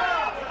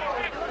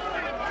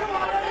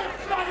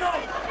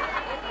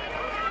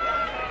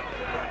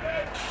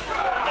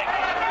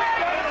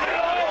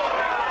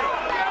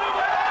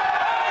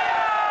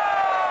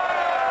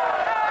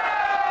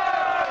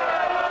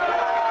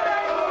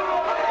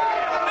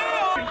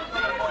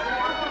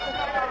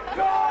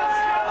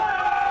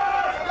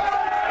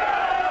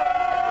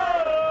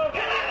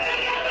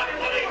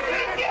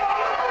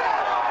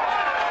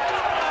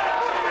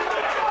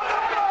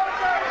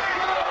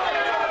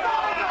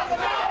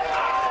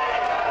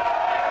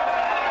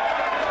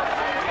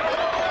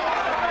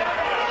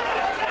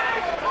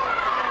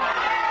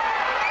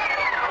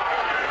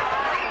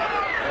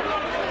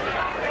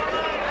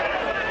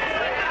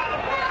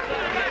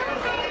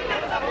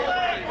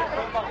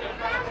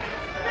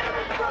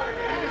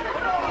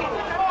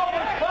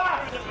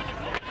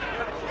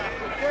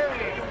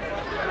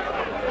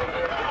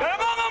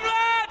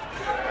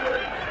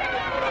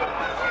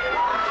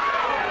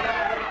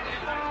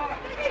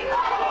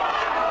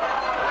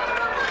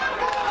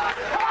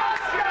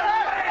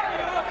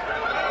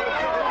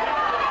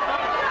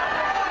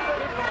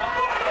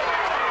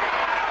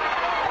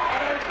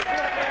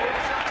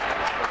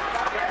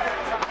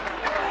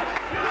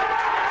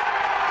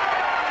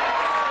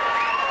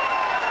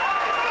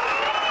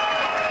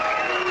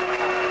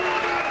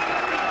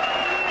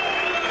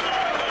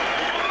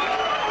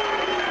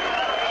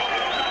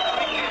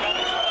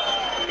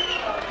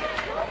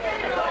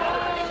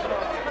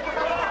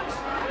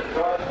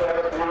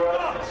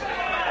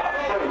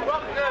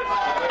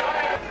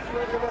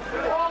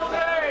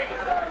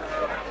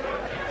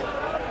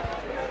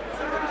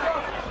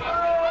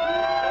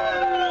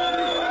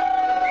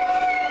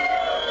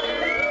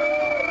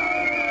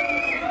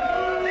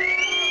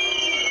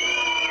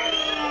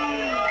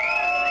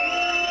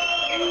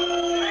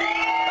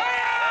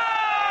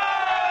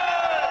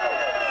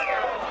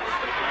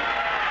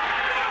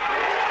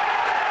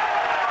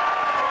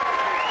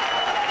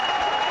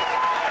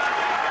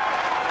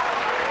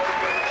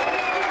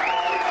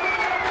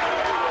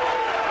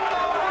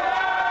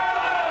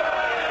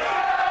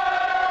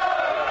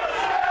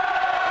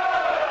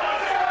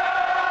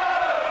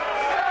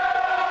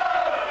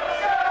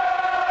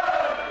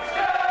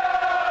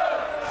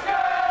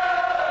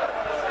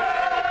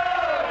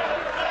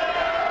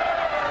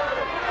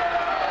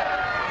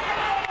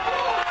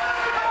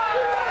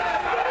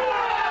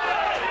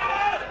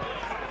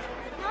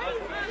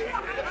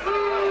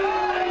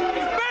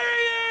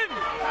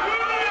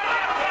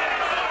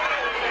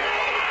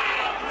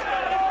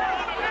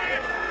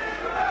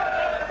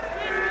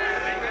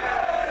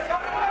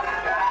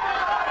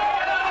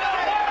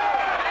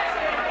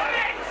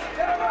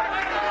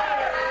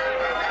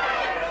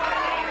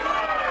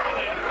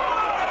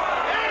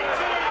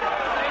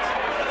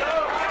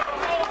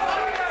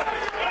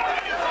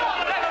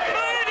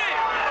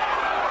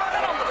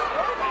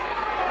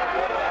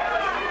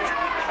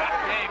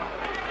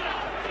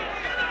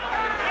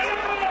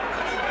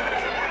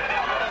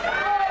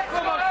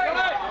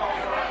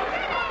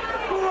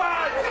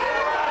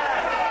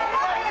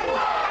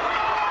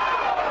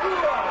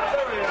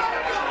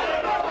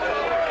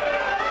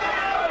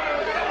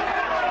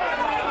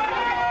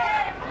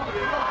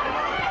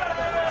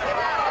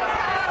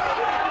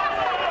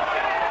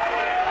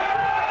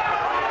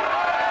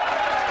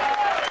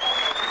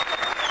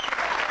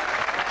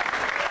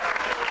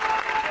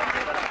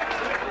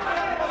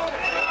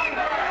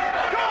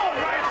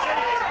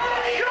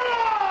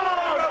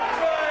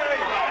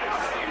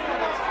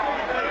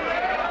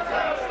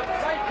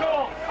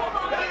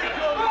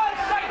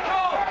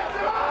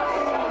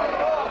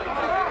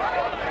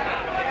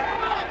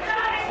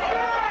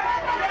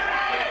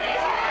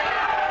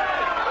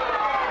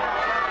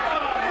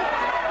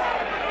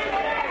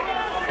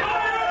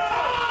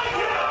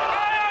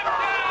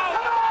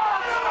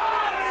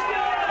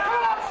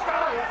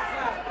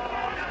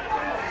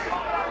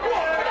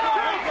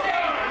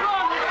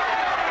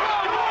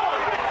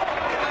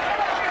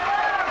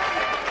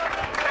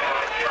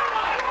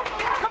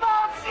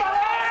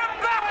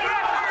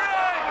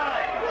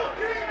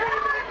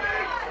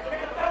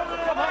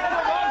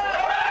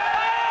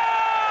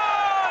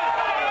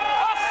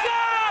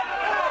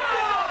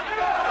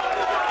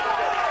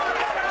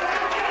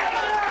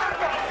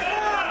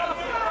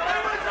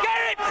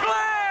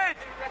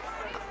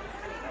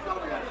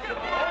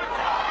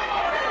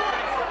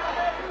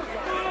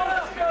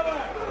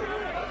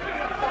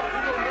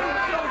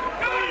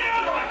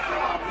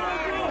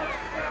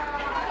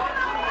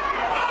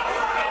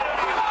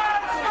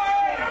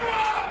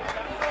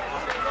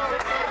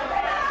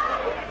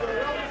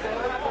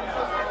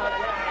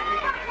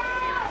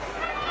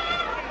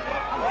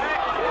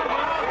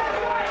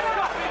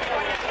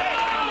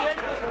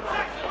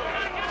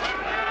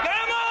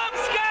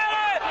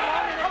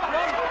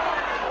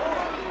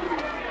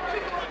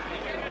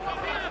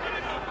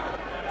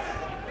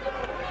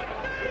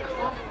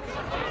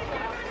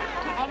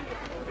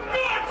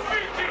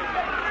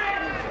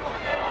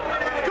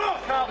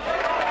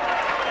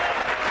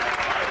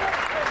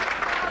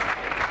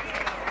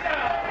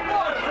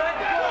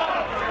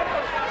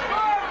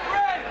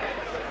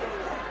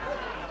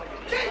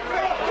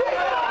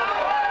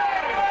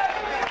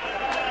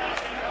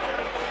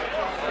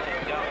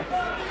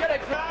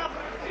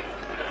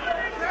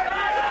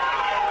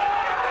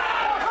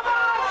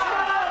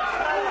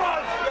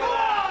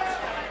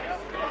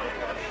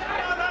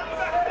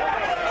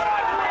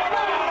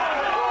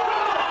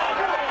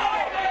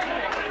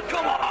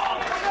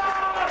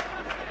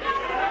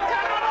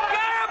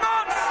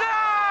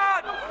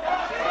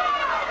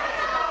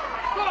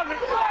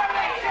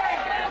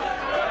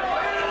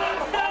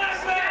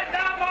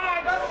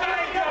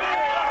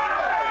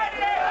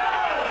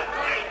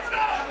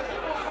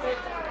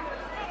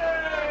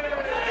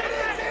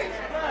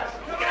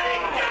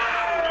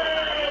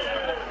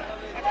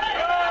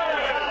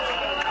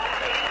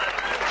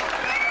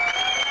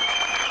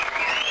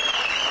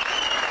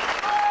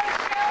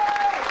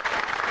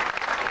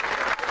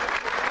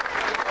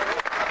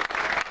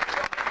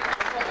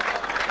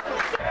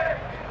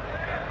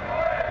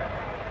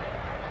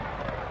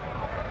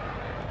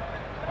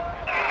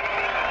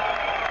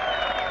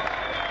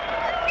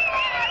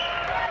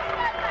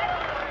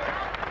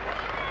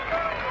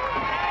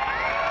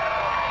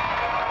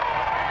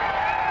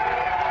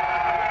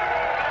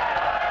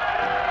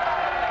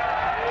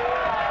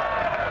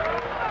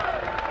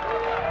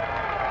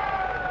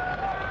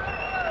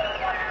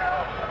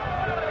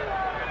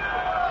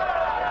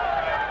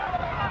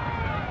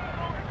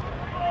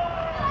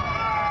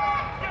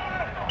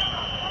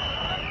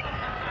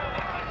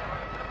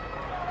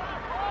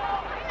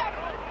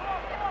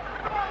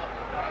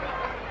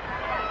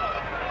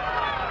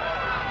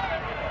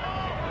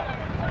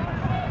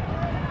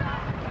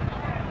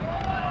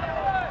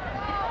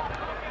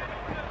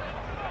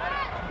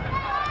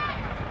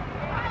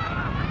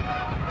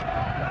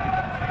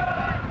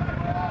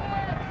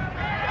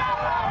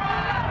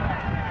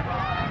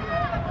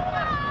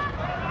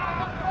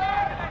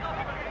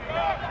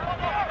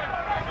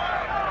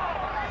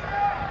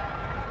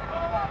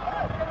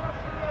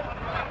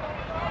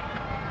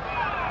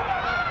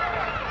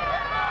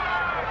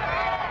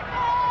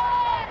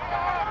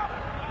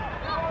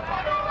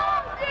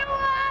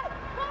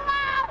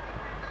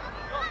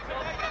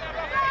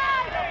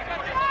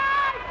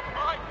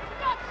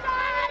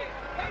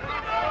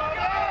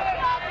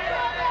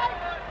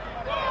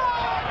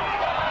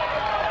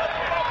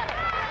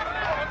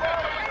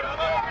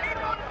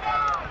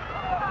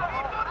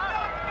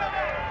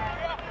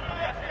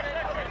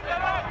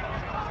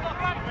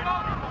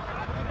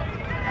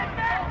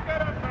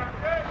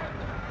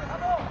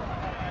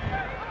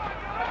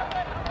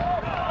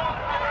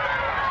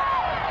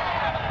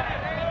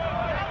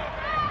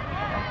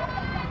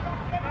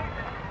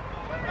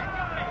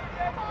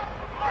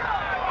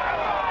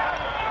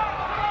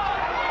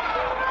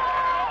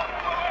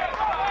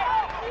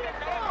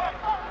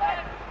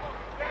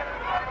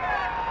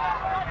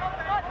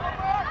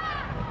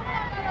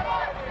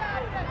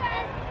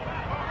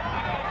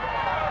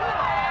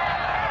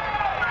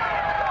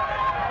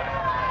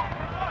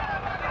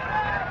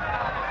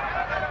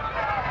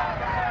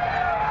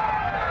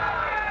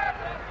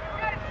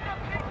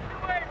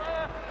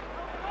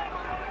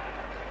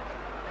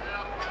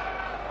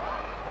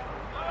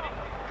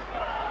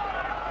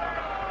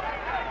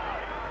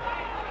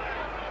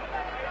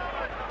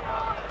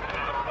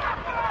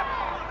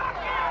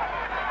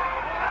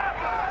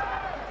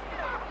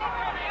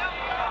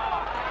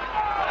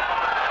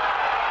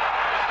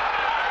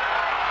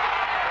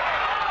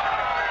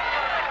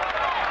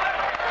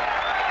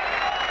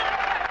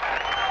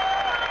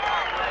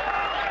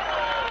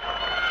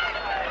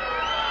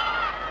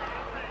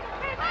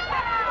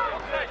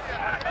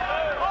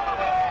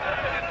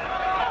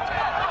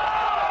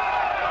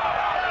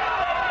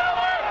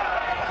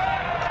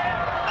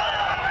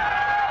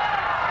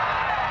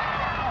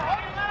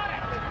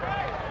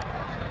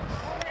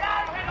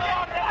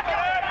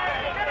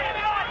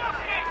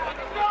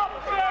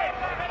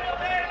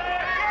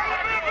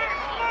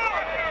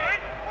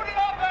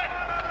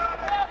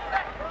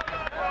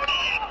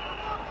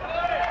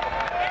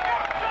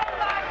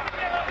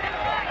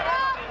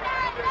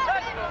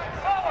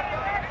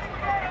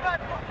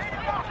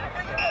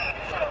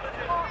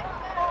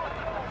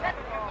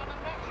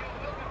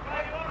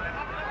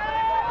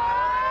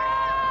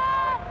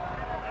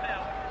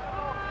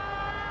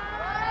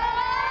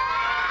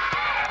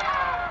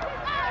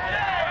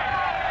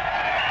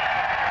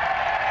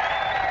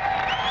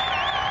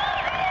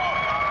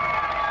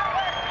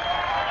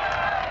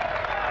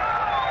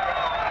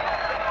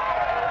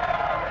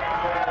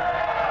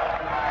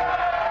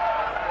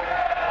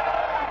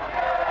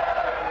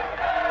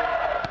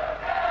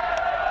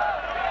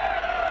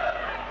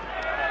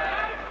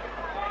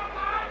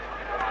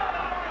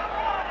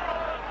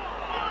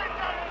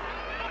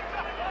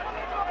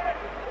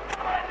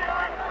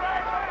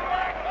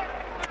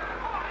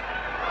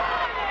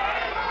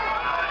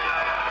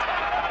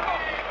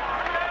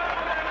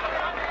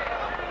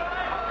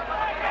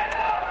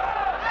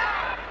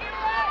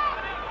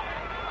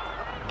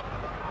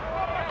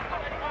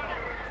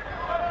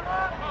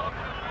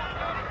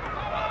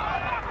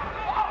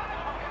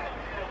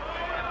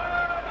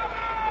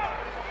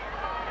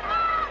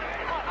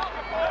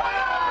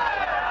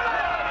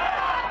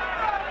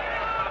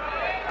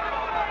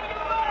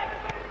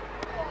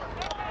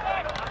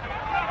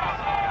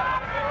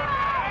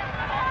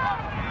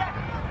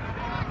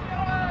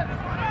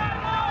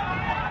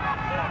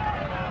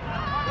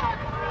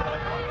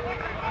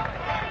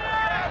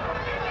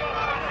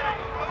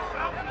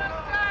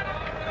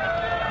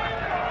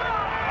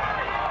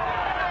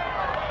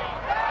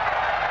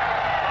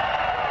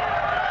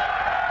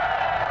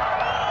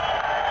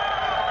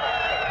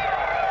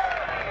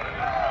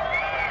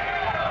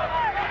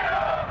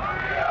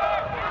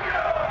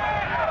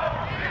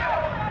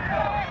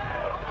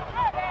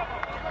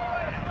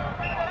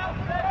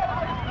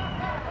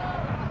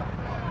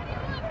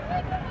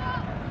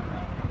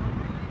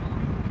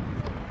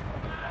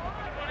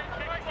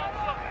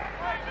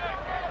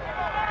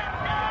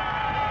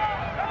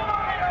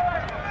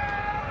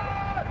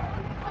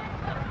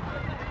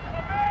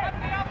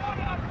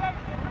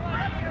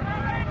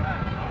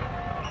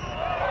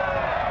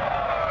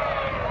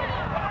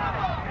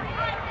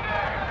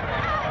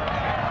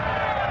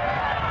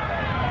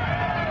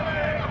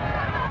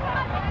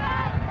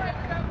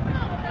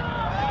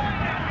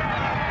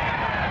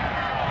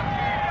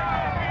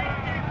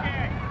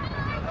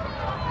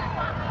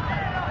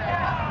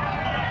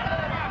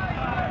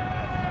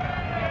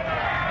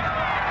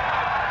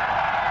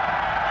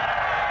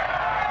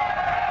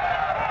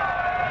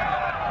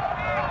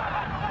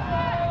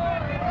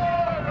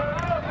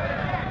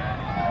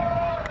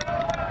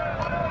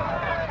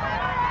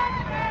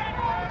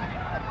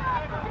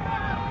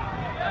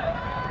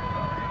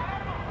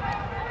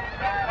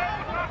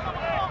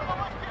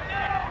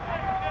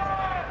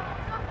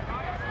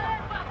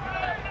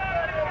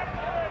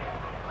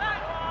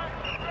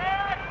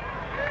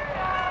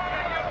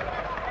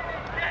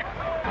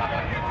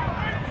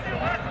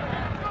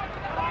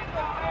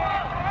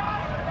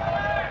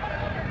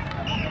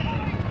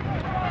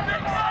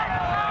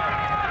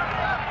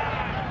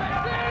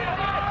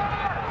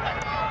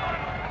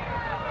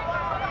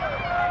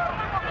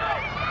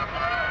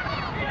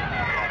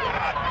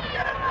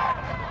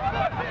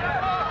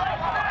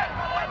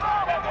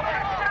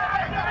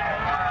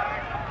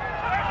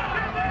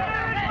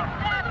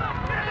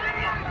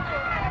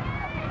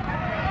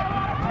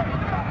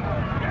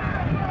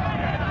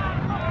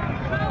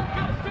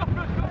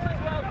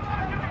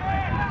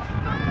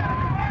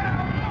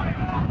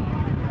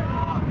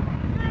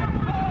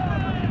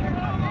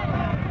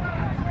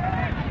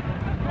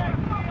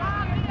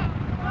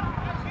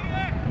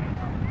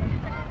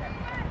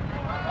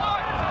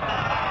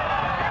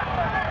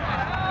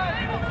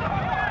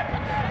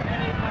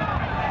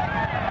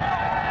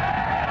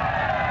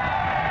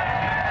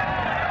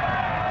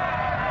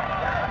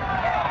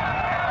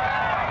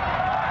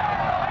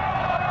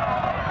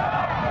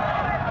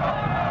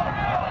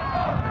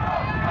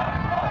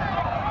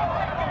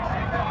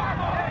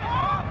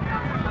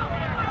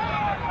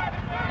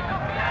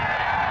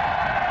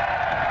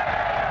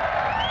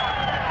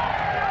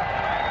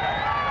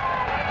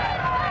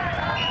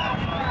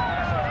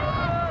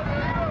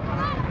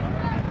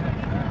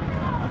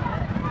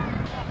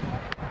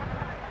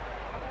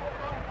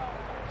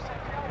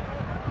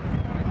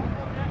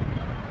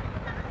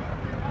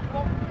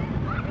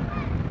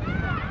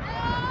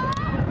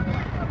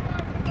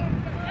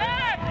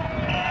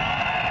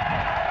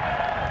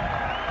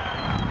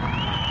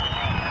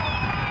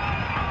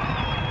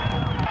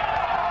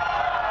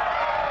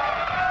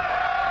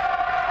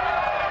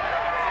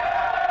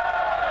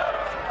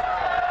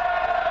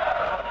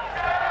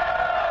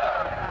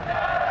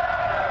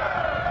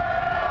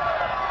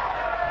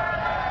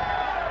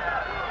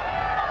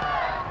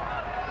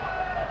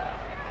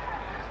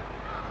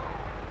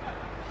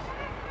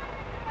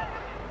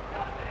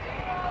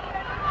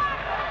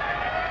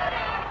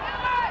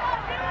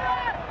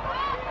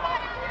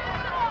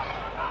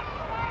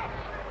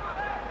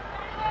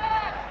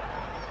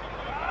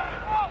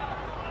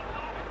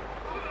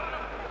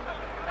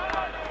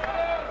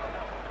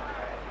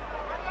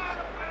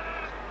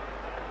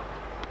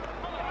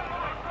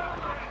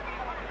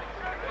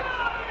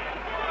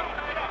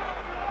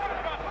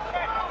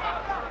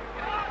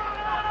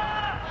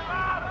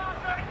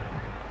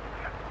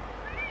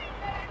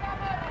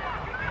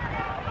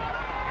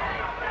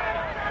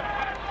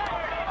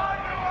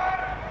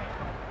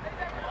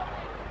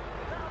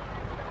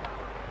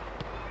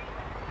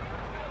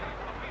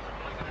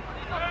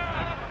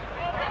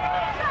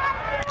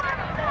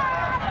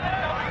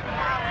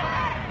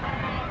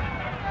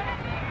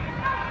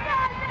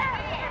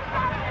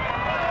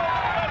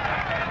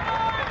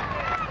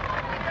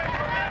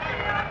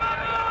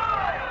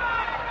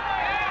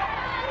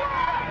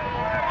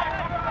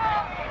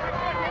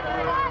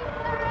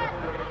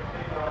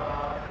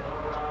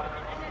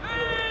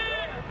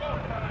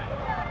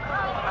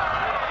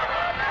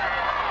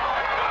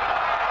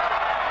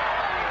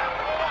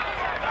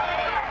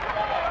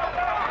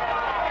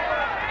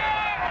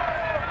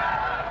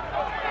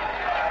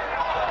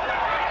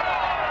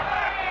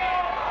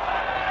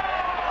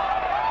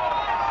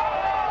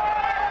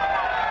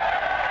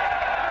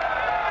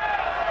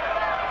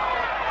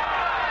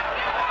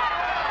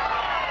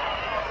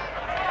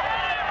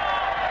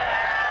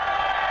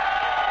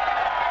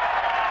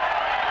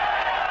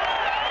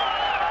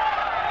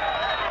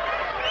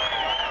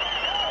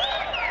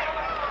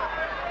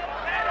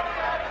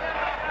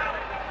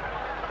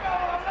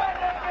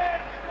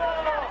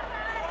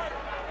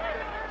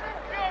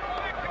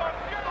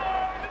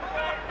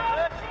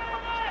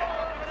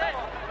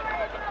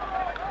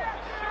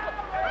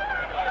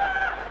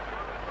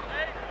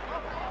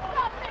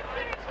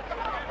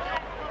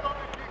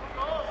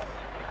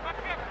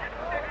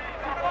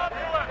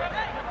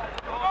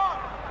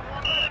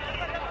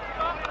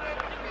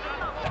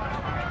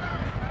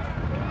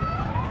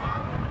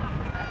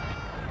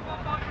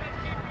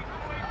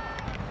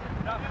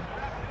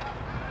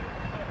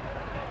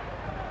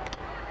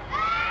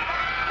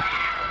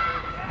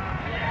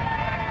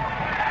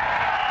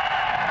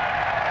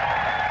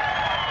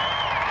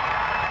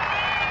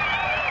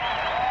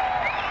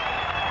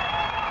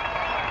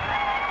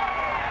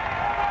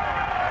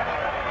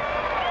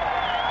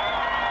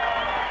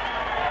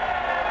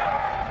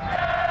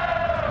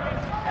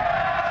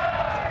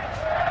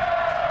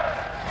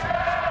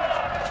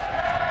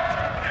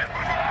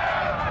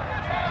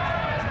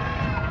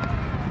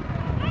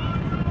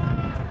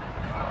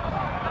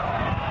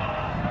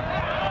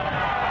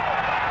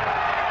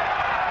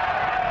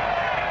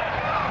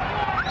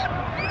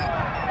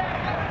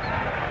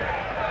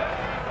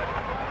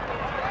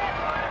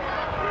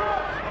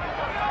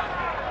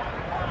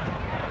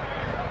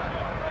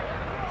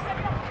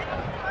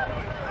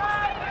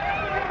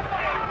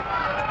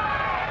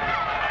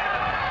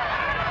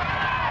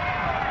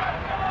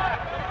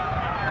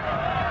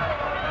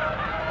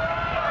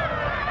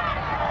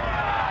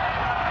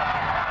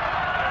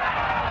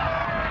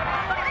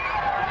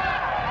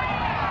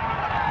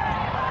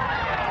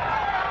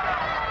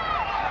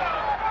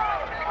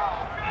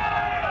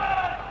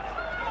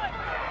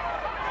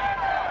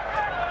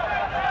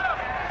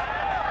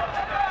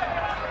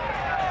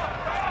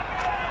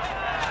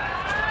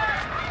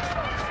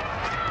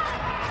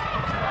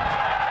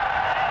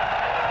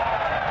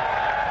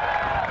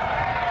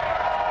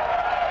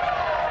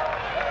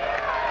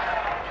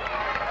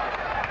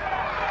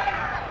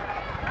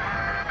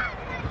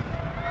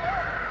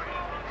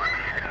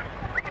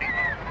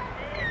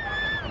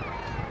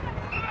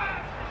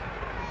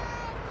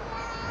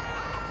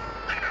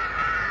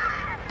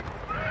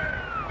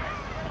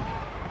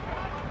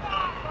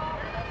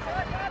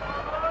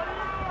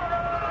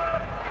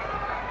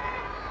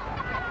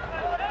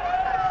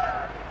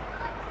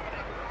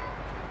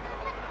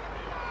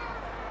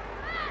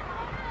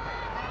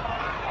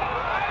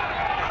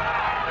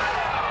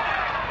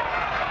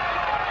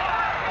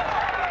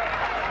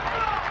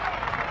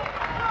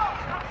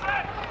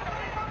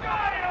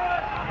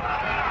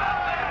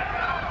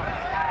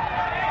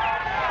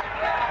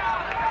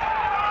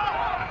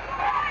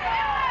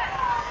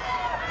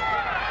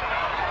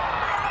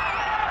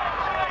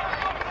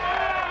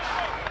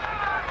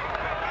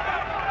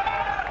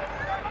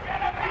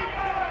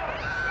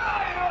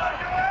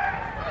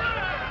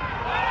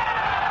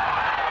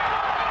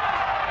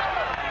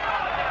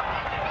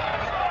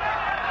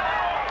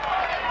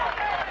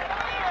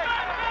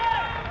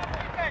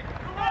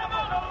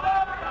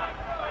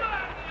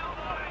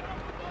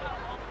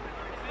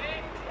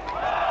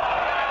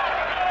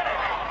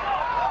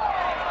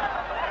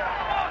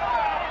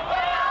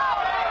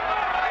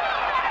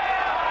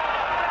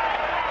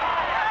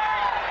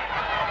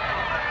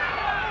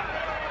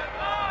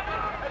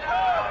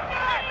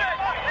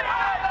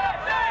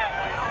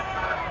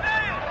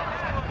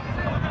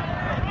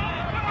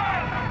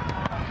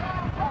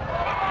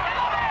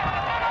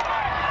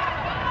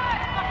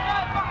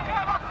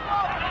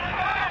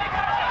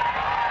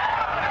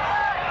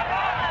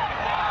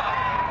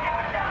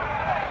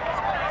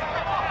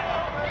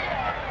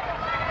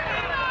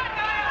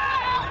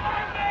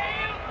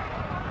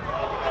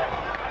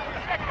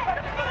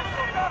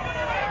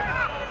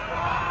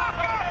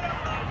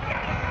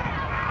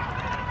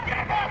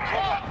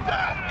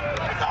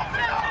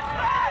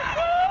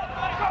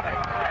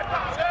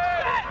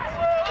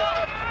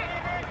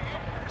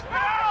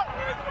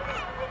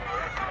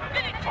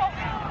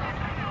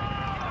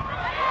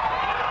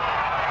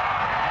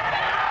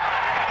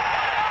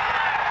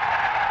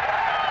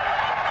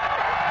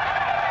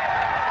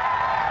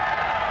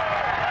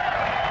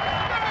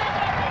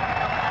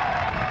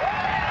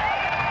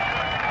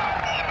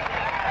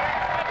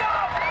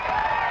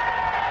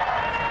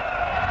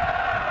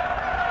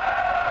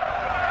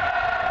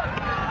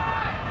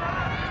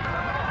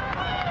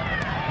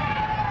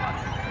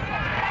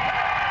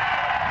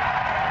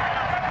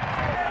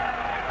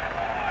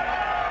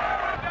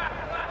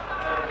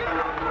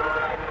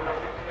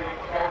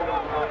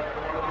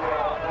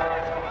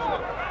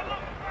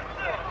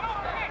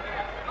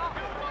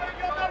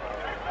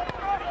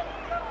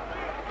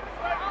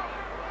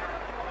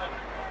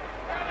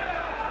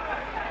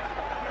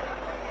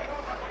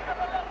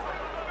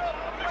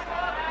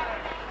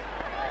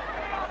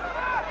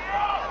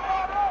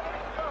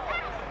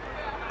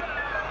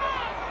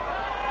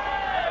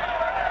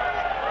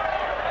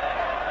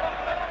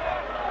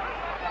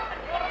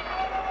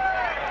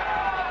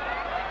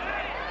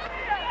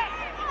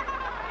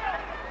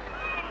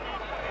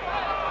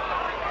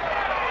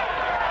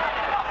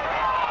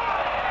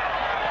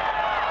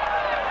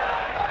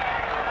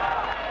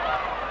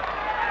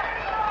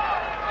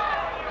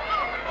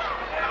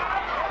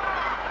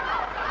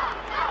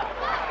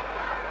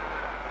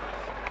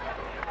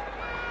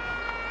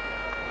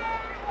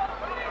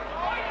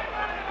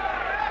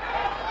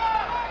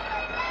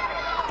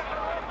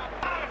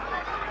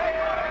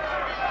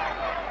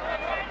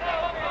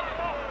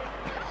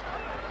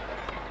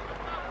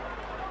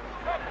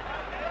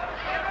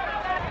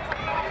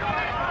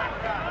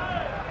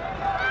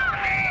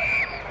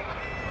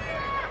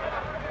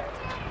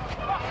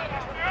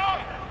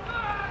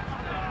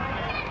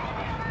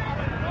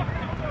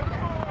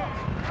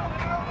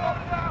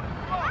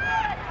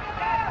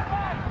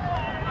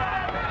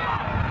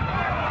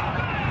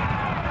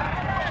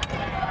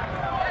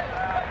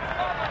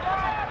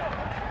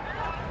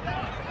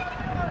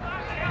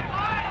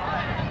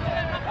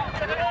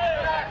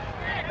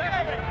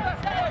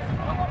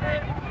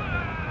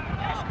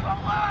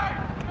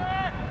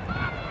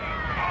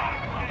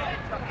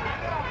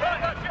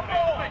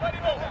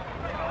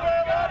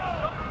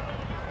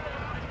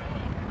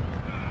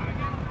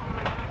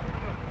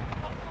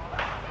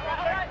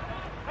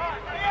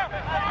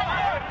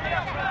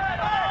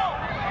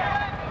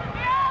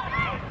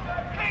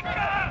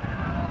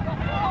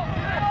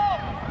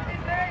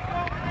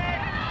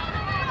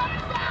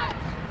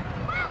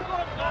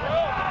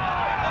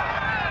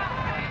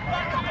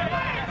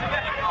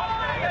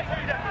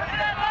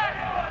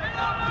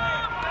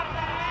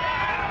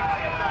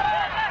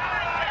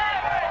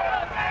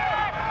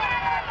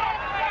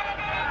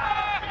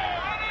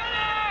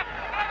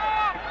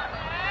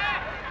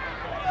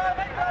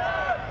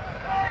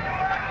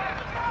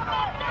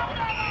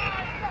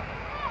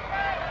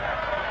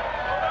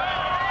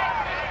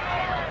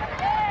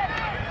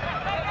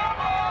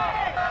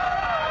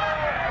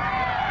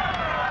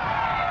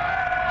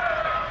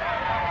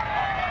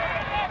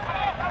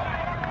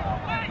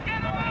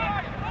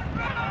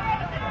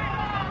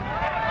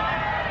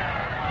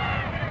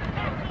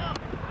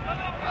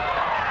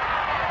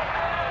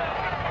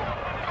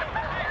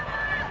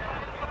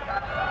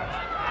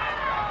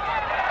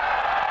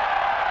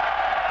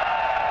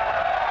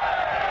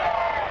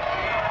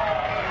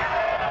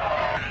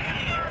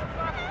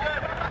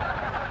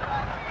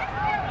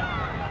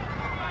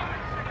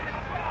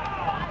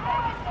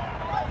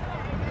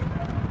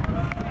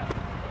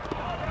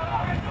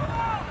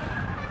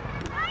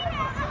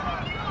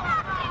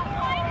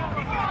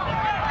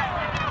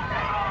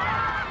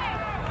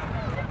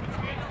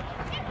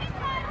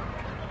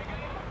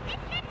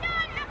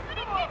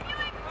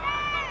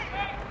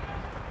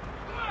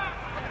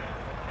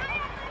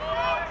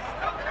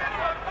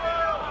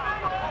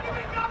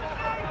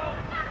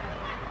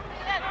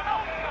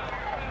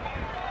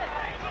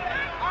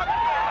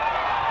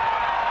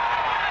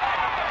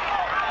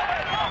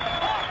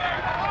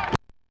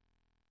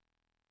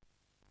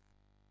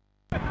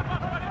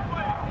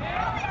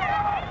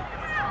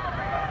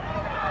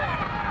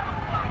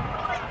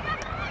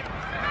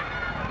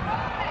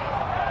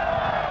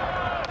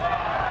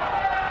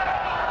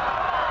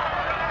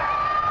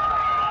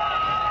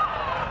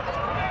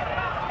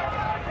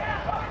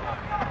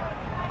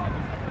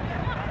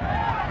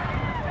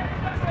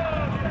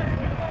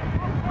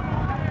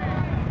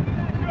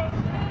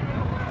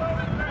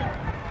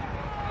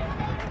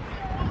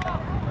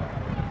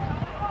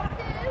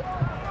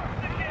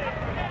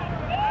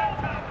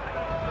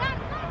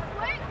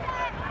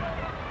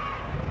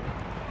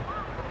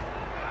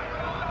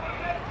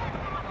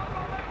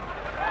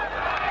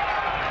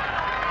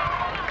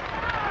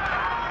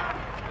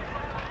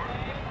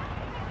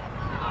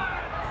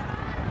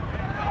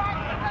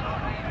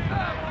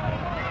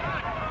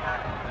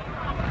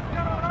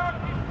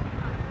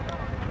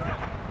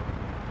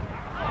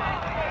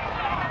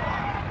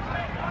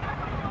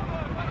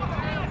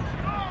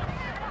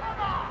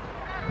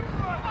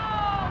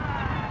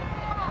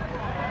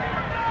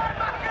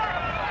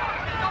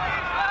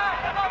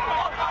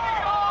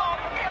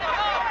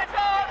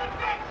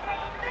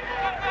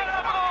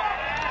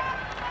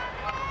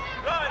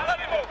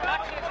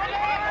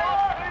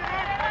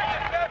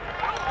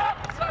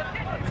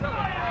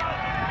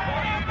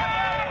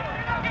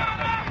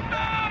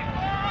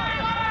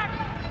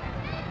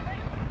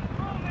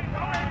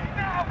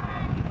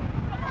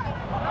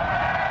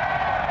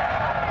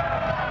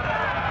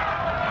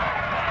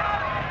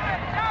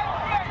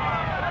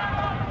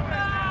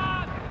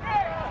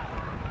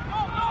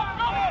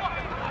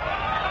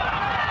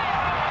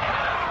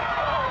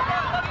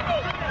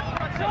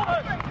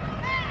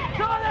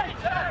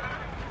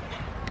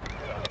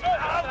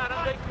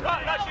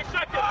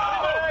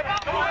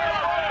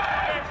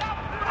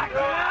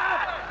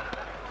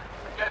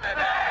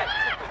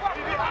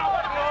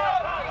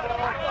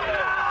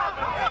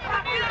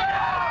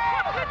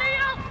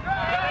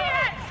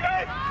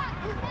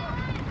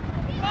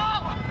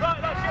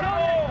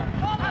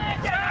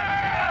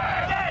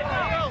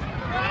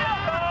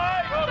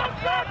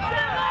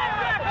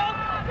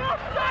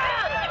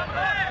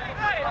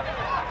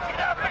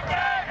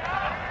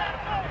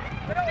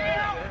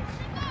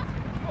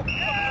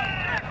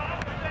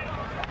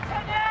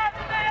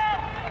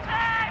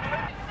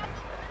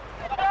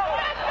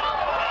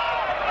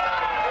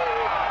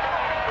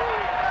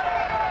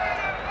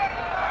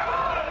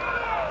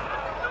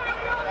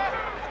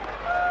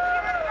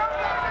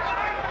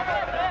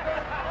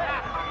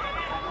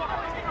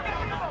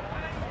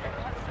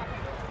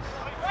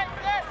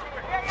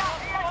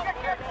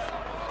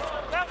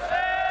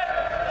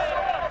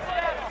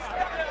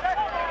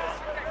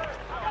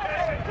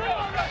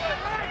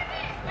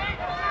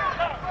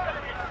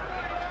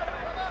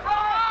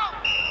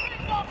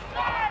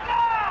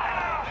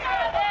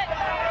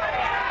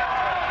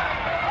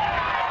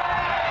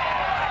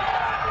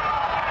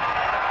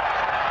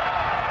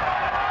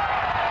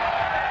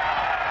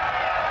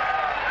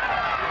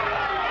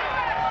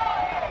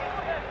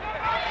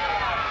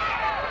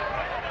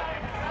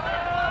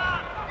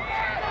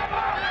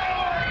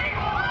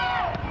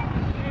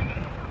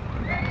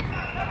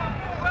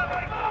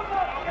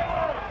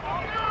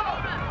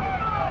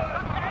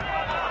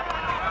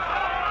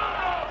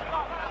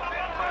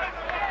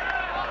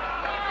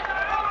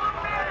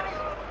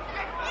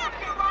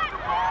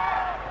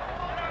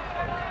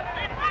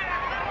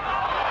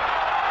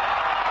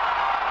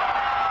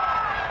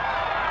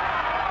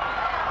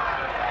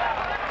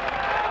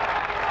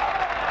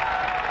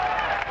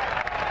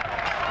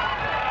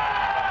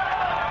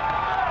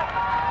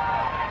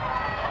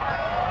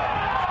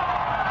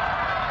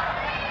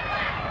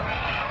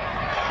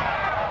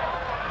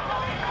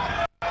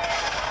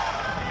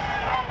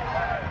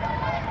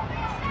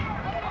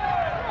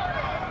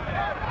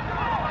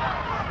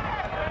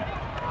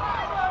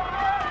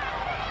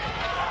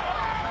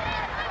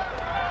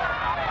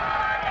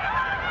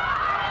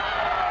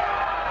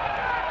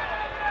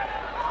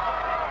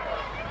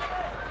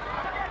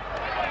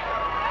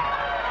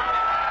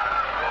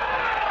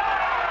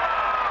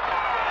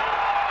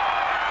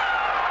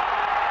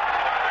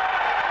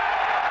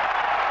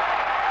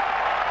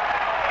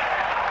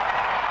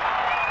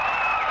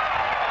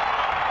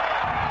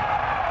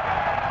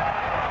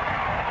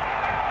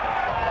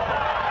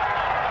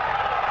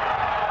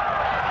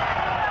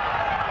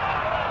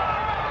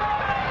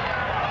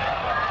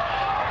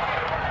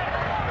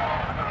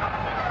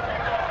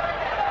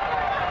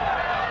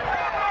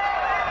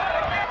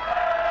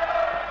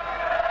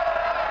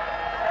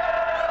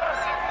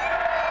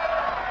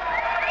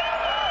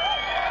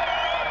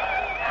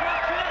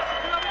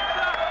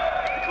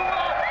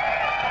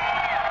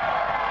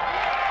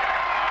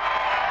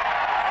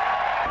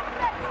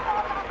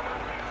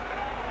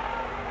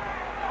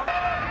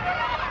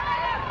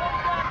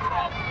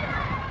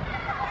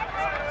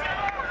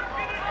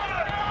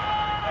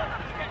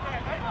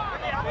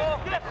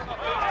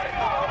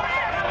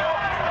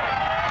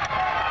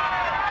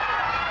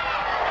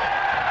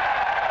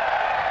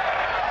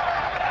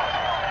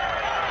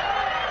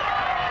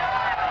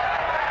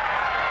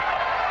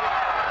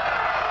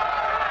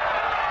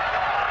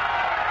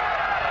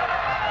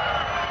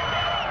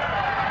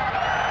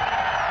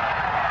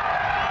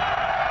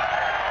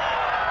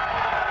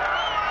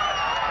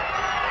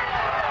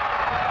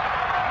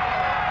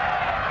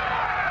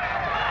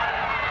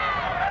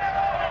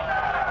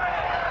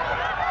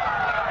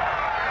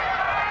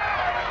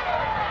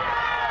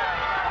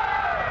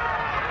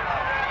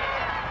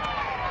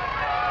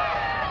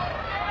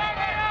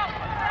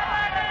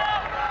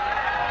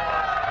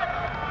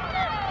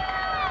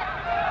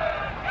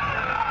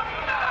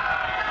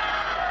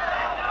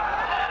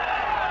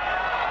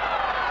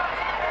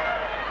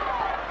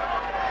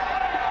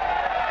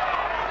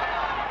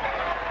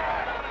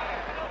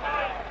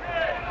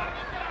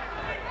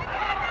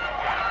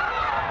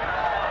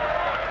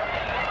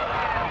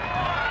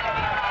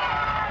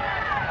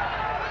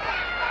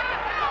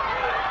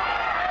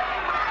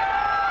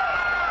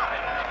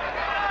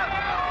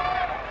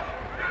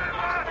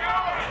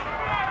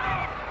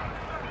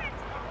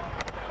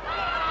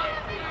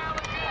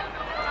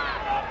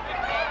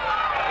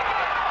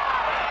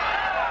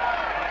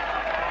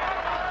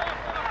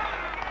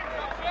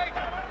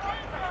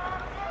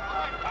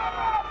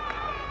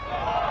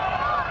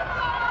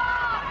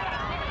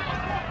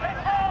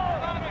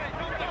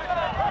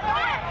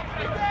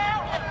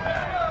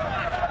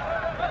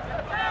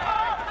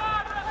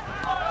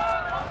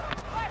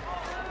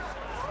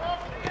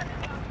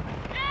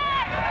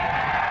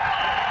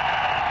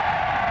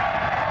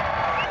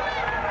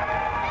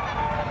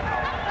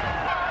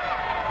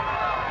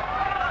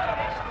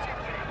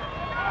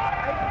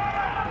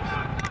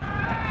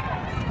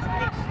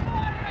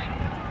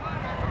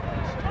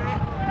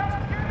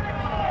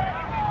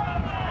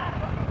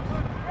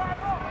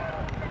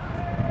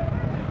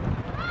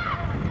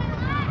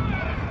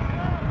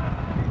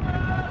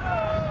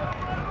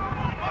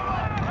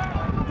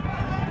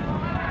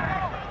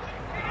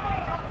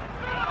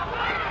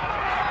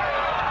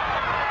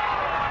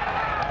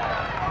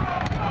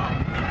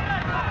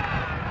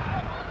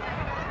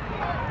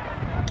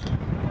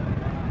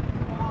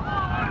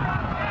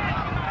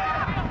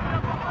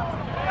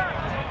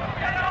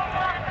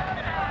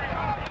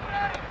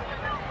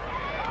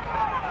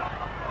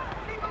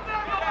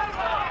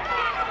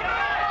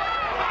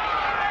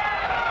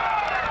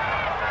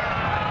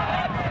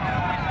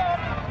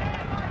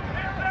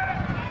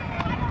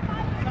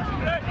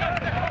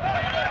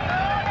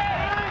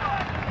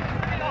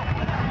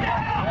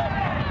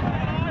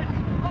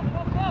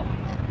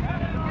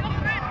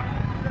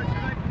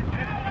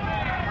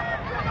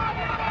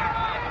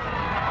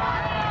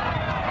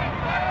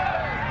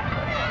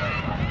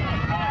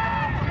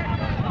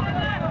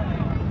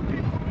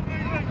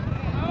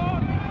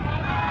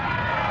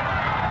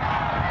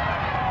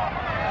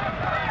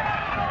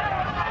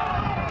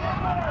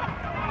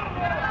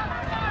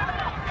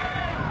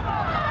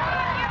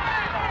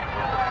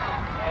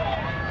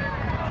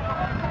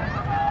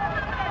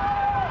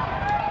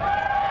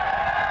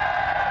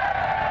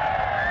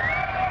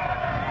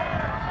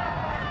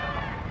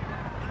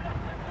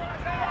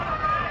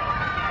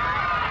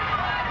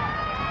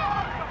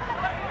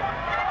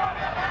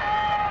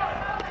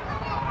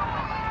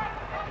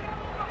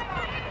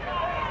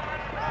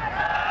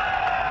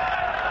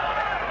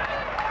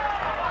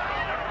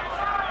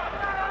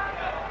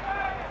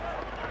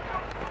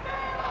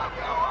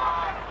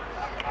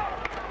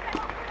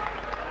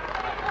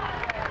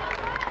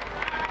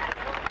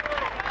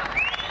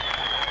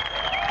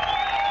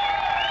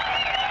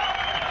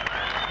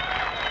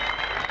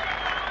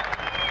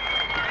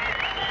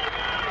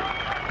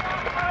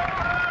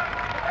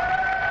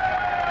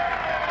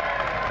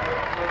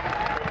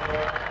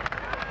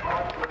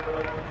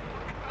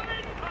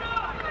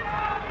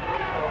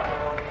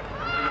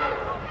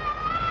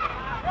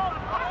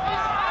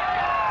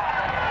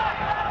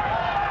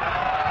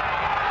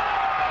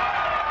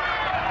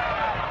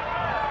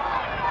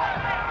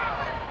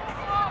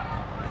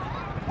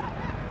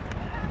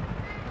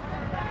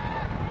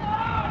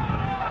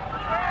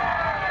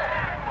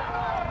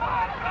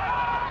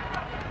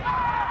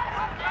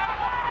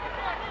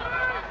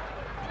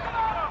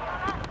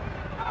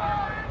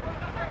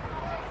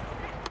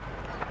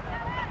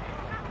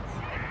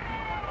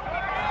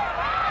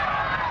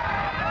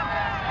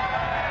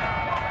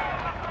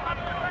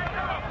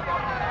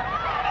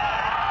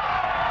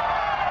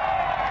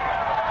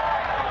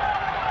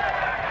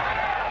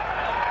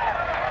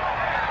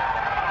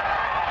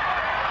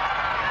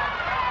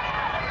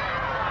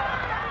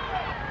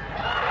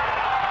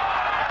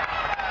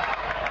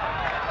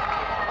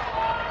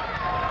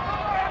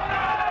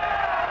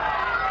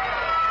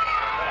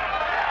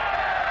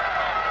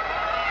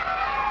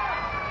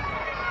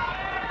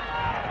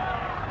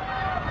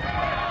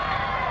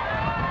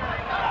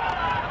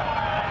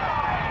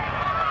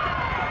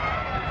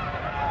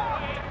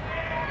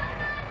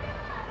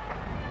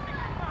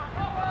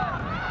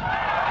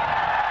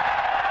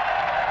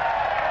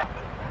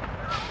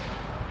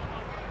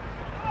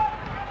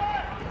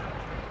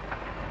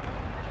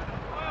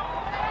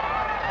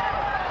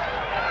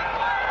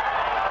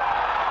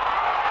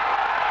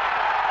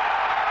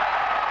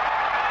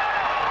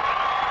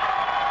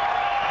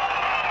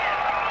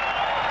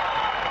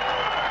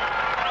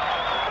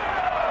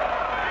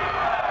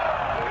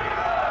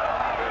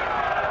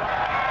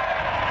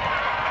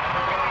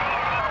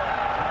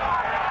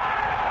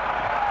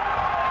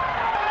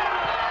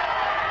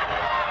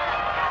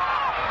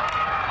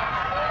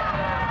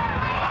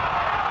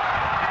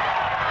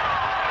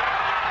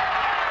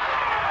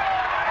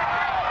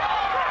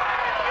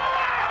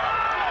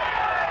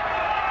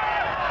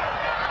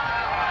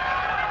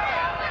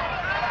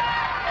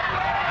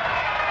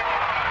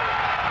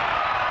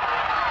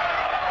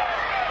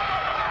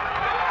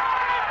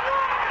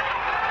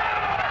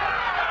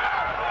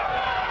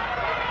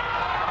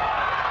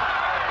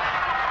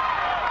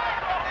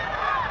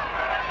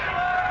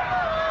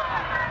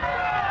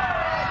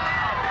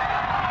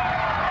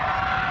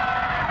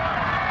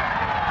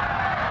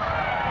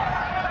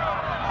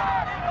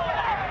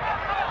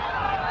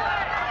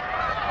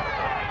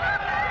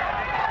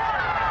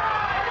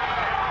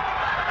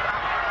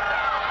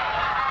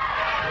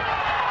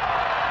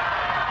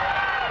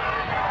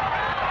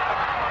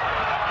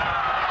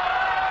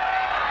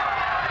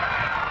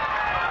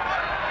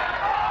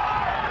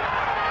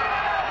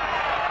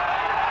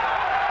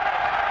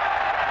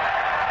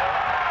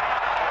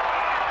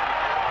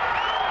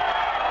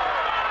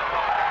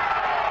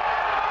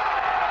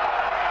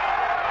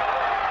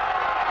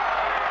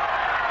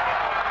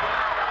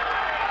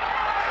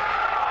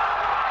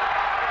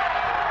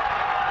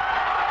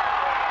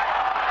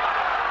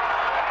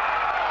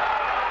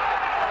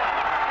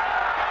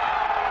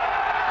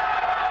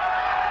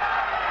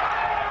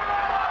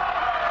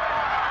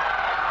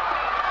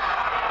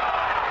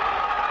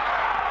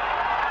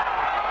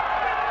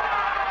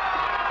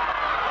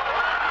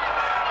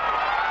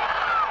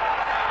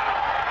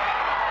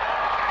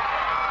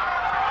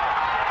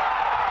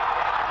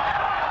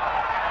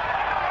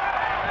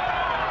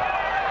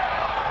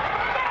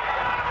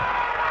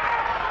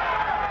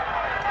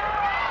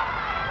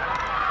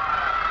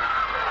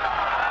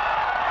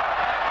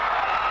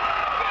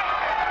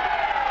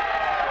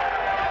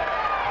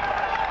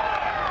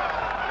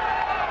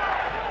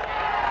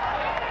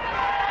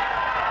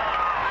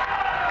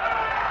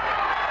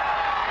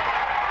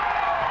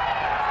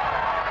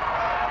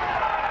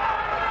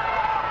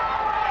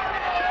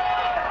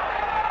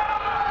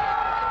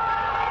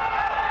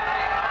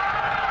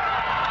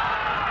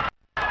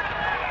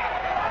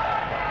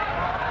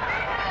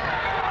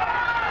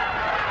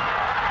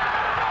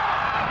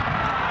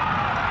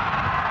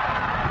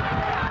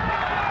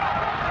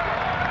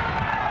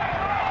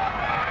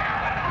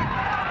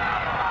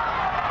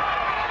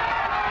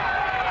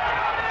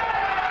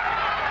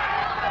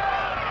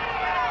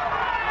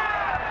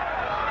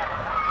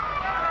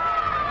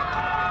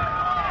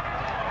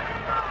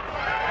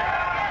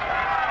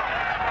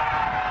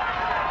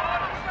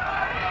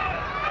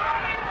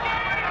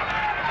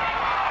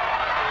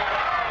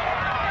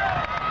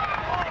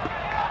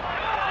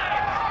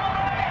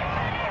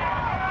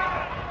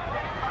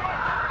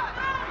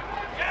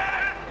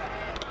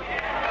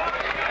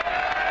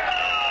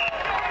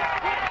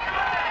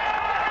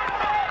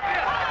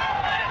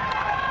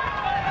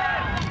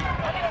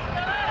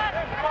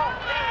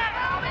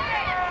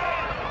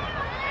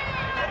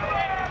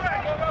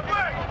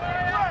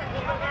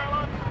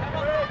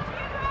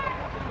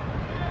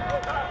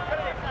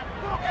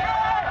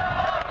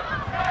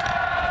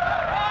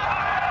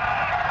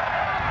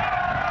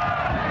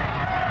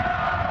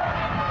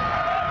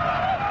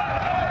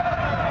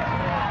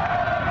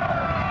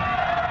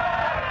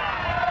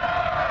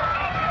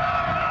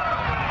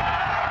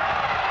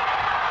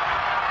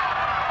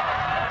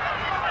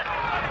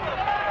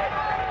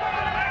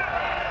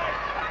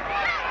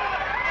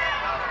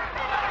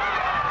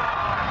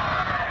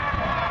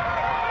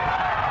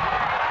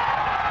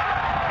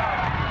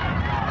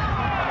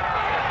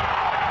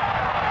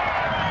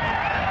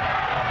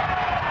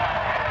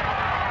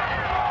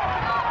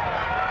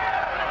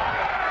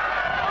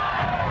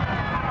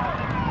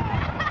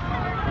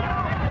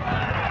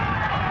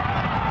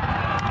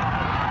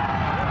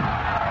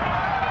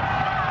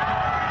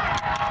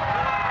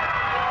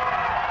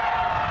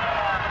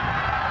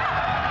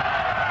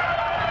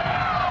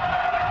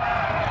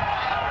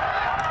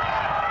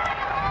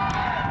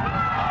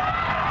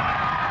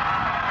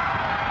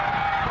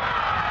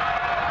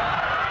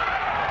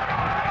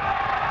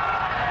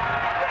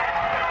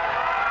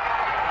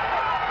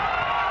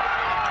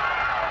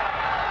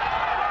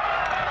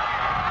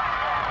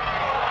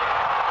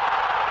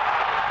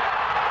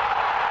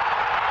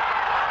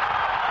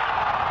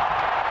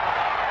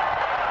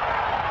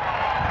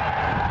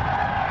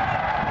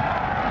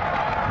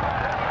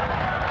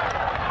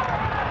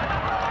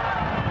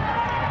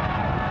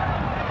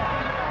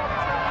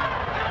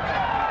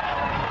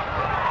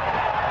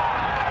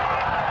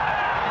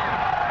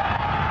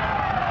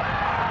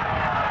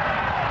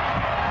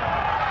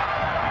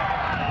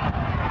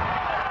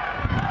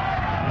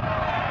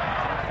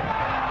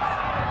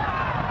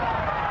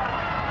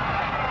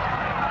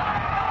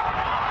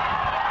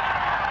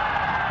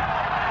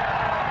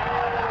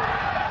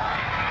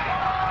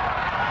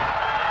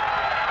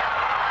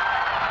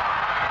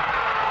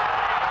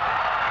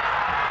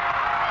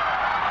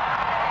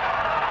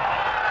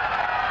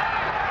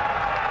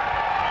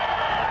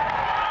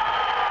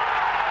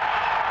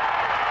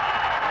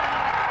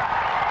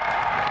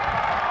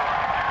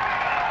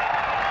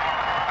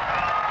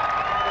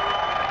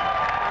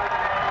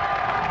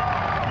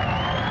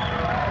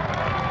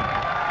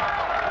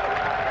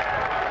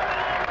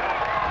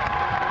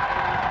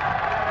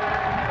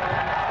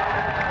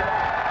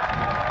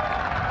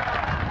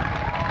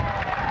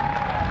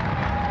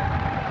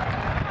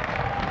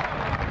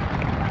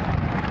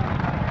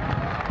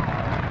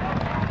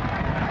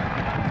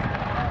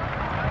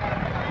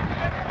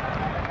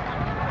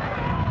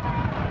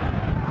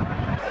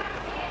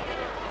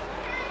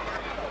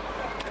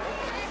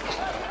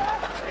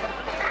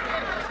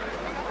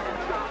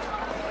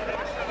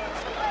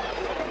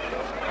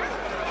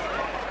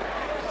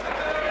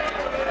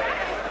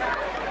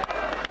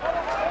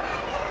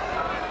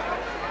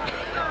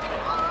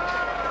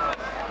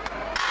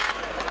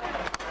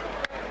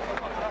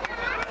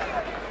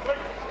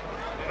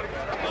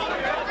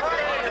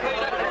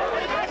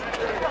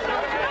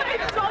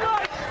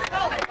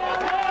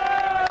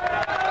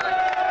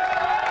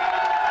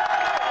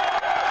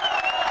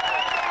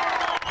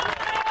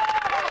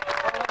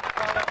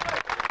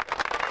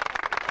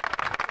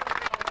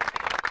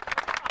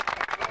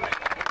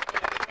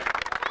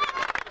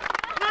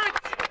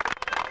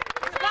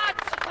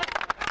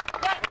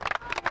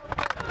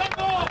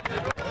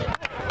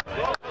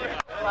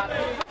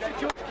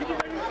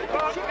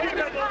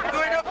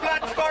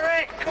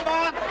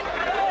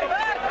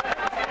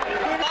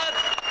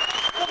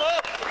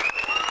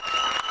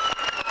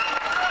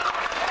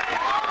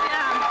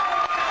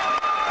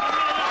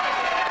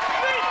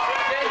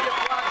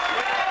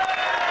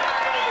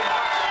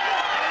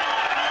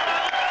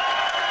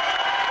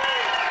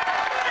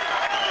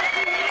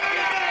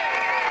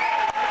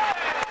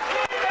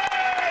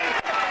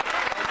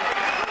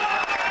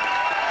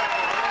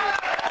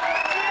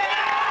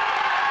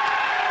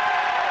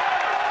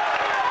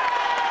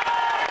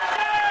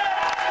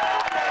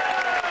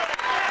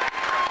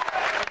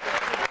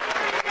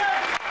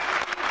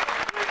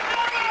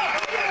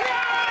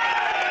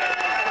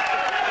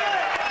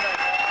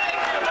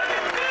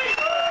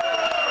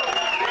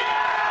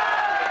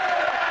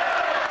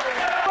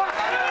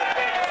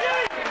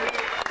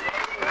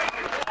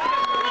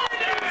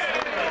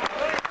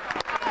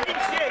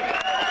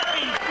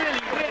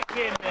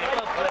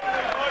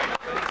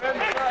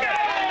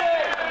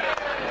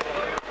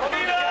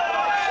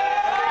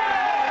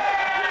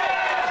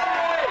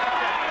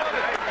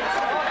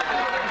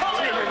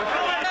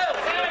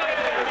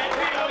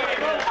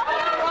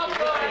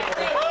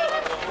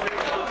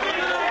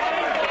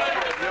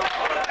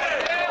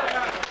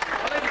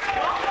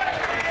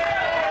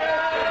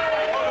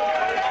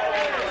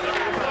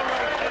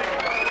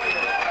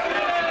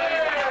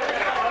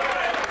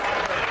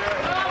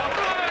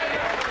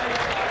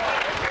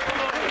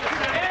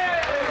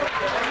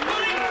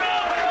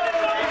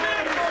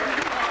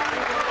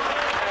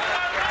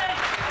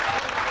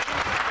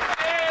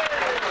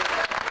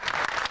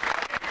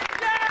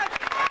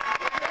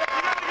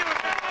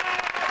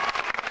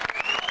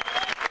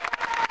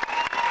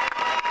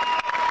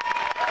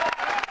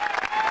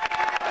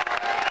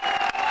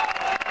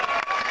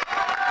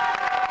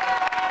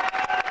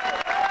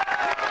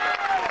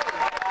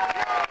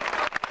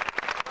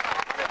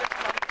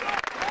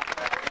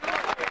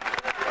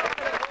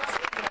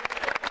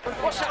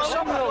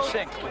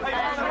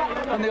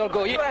 And they all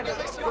go,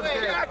 yes!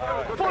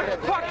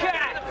 Foot pocket!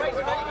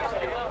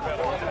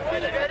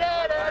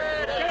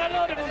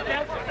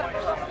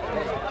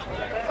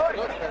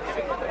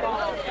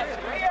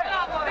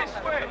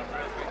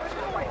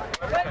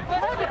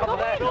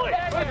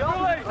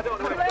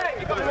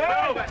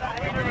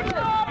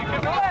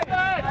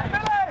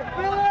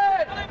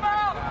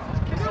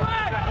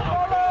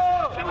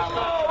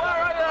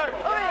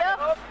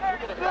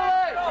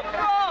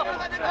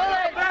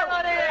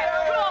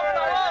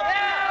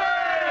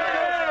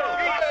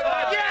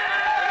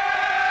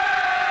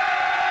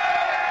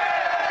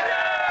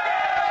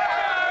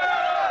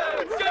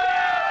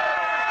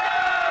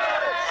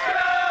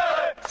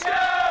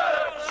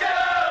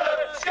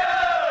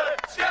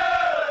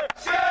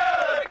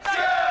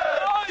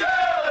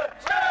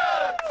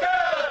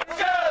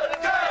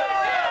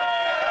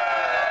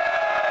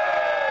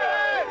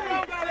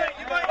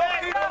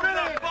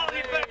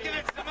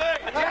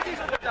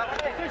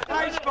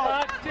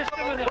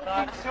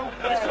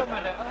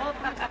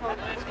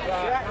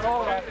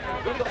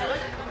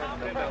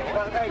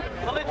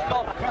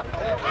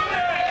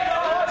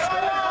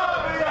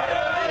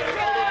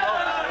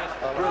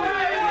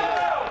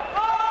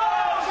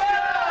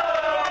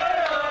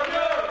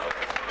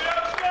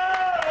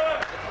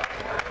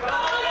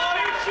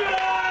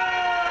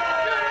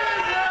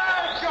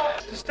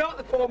 To start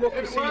the formal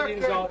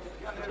proceedings off,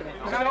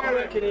 is it not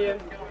working, Ian?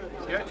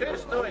 Yeah, it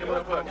is. No, it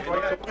won't work.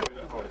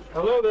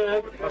 Hello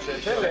there.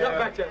 Not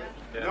better.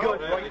 Good.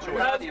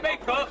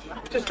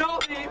 To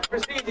start the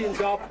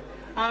proceedings off,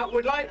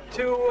 we'd like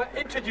to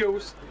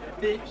introduce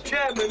the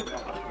chairman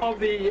of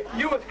the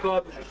Youth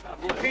Club,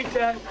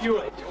 Peter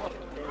Hewlett.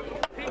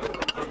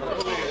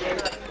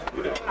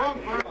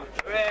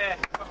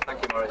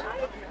 Thank you, Morris.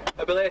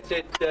 A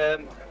belated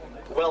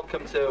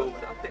welcome to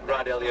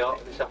Rydell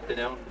York this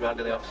afternoon,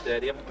 Rydell York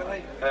Stadium.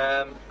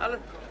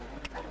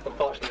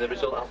 Unfortunately, the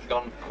result hasn't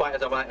gone quite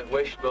as I might have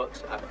wished, but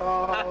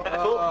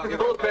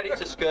full credit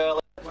to skirlaugh.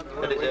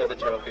 They deserve the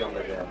trophy on the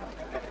day.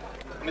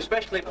 I'm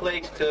especially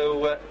pleased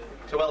to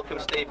welcome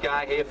Steve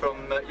Guy here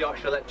from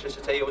Yorkshire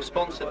Electricity, who has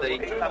sponsored the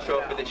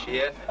trophy this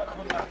year.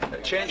 A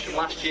change from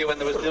last year when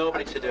there was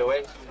nobody to do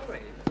it.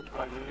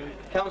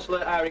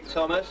 Councillor Eric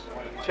Thomas,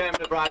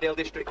 Chairman of Rydell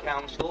District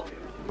Council,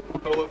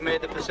 who have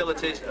made the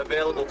facilities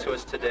available to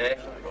us today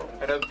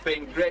and have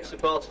been great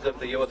supporters of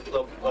the Youth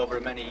Club over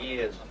many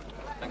years.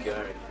 Thank you,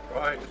 Eric.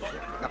 Right.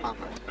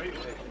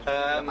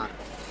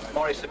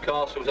 Morris, of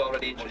course, who's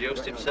already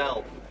introduced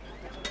himself.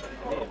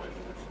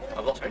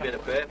 I've lost my bit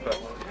of paper.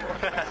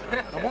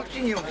 I'm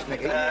watching you,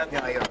 Mickey.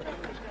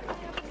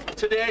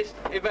 Today's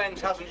event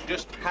hasn't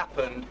just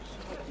happened.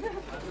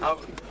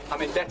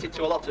 I'm indebted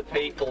to a lot of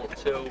people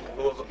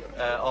who have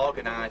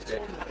organised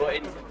it,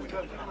 but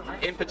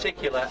in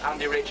particular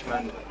Andy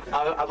Richmond.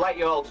 I'd like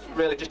you all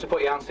really just to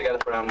put your hands together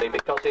for Andy,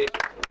 because he's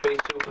been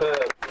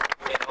superb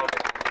in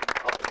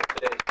organising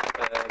today's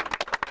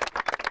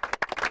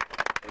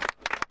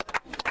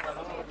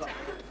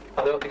I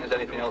don't think there's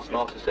anything else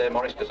more to say,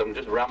 Morris, because I'm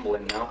just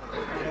rambling now.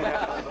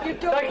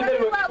 Thank you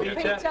very much,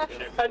 Peter.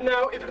 And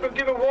now, if we could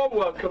give a warm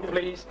welcome,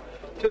 please,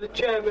 to the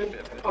chairman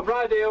of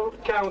Rydell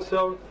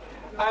Council,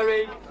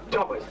 Eric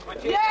Thomas.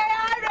 Yay,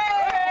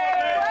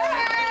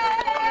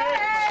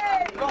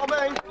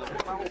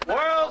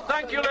 Well,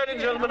 thank you, ladies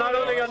and gentlemen. I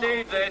don't think I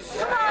need this.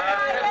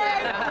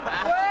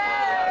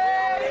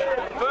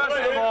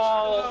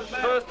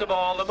 First of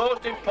all, the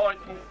most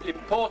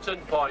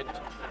important point.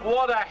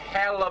 What a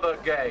hell of a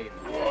game!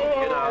 You know,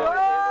 it was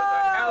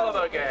a hell of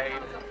a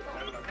game.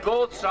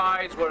 Both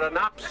sides were an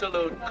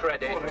absolute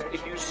credit.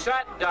 If you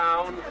sat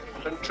down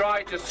and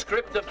tried to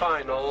script the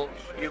final,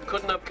 you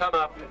couldn't have come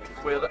up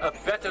with a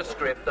better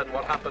script than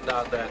what happened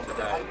out there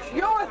today.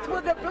 Youth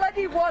were the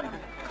bloody one.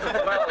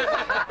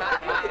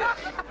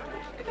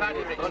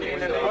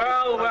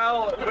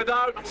 Well,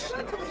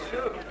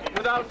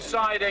 without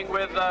siding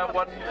with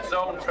one's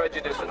own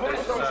prejudice at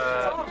this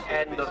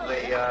end of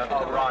the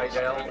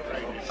Rydell,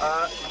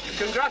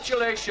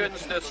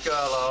 congratulations to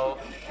skirlaugh.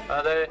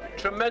 The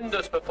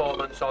tremendous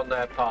performance on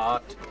their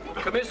part.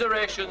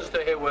 Commiserations to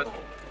Heworth.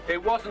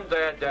 It wasn't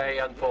their day,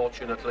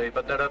 unfortunately,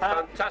 but they're a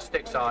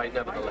fantastic side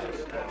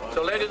nevertheless.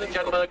 So, ladies and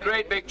gentlemen, a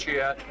great big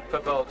cheer for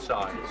both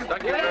sides.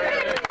 Thank you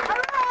very much.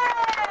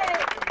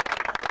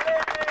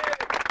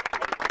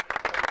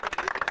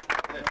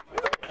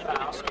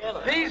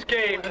 These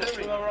games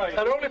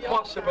are only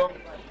possible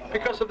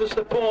because of the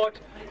support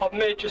of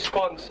major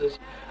sponsors,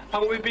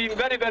 and we've been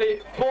very,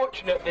 very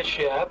fortunate this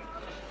year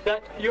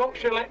that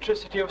Yorkshire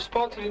Electricity have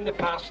sponsored in the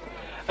past,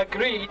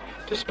 agreed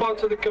to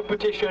sponsor the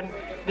competition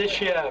this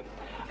year.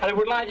 And I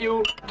would like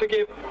you to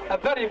give a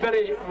very,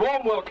 very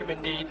warm welcome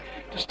indeed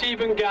to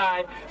Stephen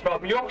Guy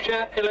from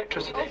Yorkshire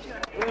Electricity.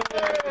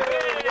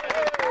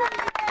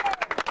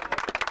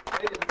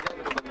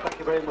 Thank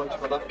you very much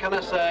for that. Can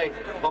I say,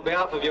 on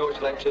behalf of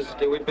Yorkshire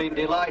Electricity, we've been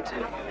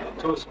delighted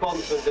to have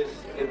sponsored this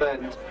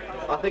event.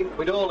 I think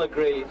we'd all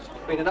agree it's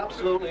been an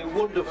absolutely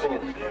wonderful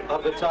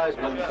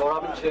advertisement for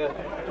amateur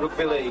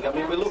rugby league. I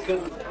mean, we're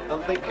looking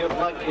and think of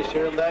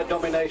Lancashire and their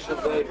domination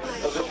of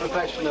the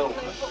professional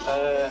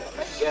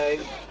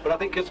game. But I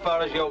think as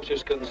far as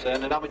Yorkshire's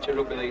concerned and amateur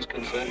rugby league's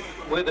concerned,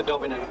 we're the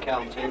dominant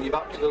county, and you've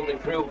absolutely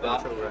proved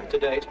that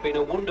today. It's been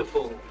a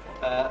wonderful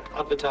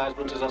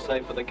advertisement, as I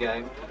say, for the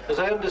game. As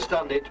I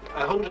understand it,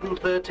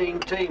 113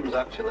 teams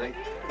actually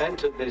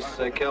entered this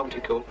County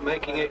Cup,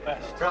 making it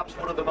perhaps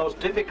one of the most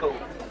difficult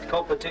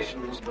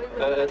competitions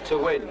to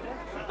win.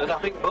 And I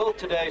think both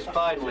today's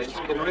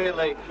finalists can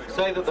really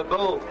say that they're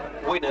both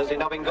winners in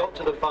having got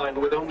to the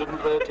final with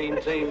 113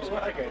 teams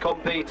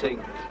competing.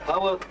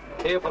 Haworth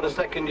here for the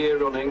second year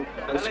running,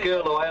 and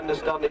Skirlaugh, I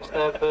understand it's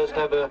their first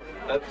ever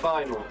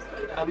final.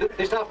 And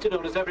this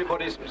afternoon, as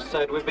everybody's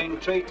said, we've been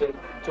treated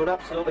to an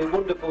absolutely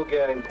wonderful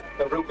game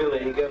of rugby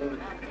league, and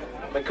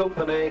the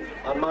company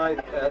and my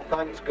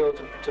thanks go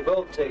to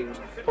both teams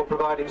for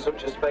providing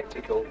such a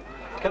spectacle.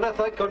 Can I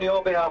thank on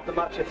your behalf the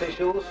match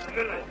officials?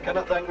 Can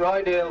I thank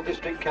Rydale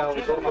District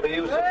Council for the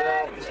use of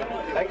their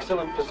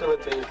excellent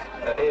facilities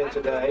here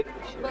today?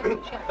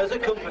 As a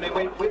company,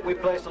 we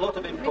place a lot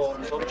of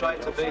importance on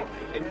trying to be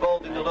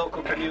involved in the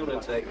local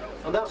community,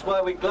 and that's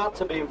why we're glad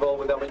to be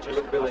involved with Amateur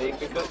Rugby League,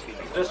 because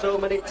there are so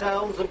many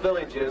towns and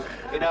villages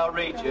in our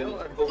region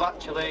who've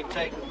actually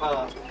taken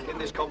part in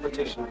this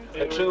competition.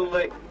 A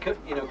truly,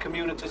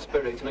 community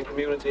spirit and a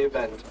community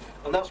event,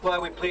 and that's why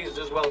we're pleased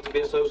as well to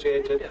be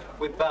associated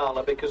with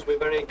Barla, because we're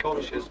very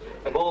conscious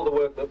of all the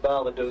work that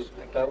Barla does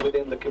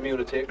within the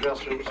community at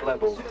grassroots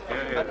level.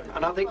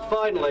 And I think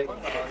finally,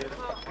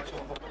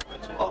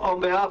 on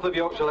behalf of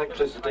Yorkshire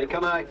Electricity,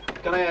 can I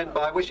end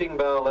by wishing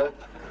Barla,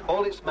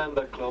 all its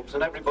member clubs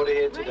and everybody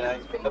here today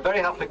a very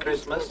happy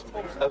Christmas,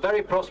 a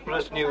very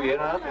prosperous New Year.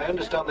 I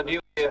understand the New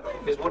Year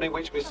is one in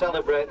which we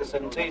celebrate the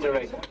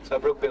centenary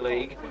of Rugby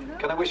League.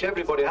 Can I wish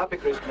everybody a happy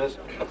Christmas,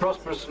 a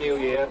prosperous New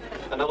Year,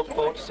 and I look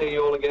forward to seeing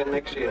you all again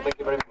next year. Thank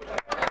you very much.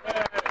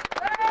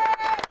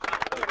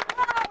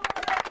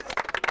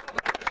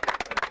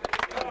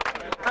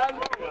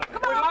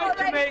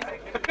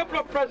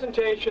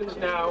 Presentations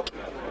now,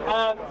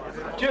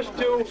 just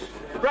to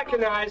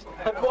recognise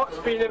what's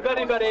been a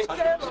very, very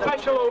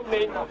special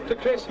opening to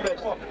Christmas.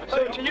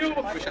 So to you,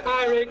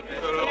 Eric,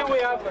 here we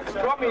have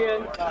from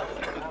Ian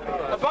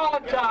a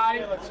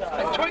Valentine,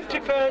 a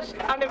 21st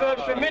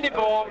anniversary mini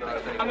ball,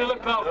 and a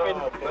lapel pin.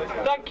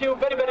 Thank you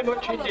very, very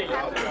much indeed.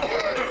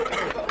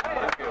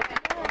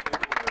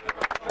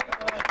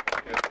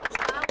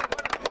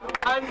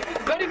 And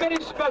very, very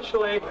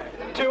especially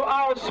to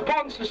our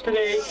sponsors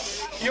today,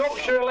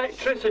 Yorkshire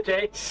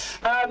Electricity.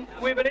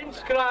 We have an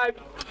inscribed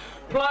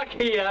plaque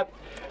here,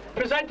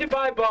 presented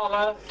by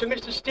Barla to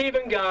Mr.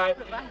 Stephen Guy,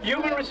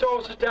 Human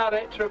Resources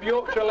Director of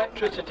Yorkshire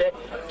Electricity,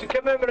 to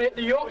commemorate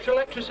the Yorkshire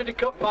Electricity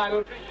Cup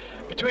final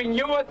between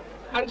Heworth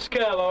and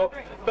Skirlaugh,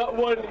 but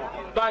won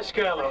by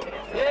Skirlaugh.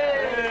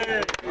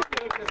 Yay!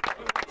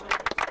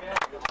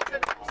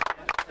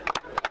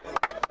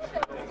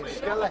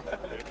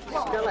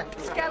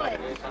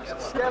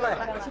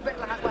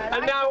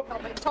 And now,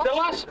 the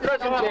last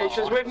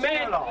presentations, we've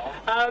made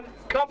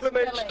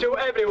compliments to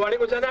everyone. It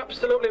was an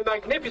absolutely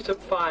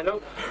magnificent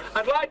final.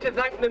 I'd like to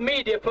thank the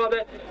media for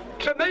the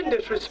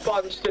tremendous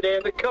response today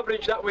and the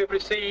coverage that we've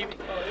received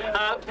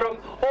from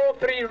all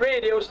three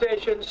radio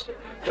stations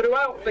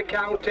throughout the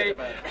county,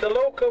 the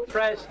local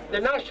press, the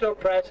national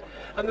press,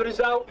 and the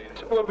result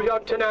will be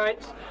on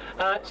tonight's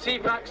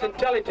CFAX and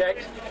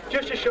Teletext,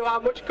 just to show how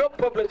much good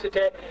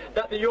publicity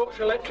that the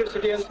Yorkshire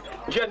Electricians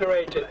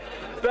generated.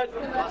 But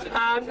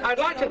I'd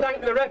like to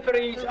thank the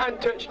referees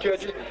and touch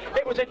judges.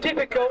 It was a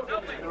difficult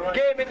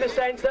game in the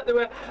sense that there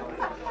were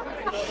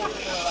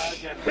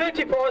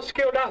 34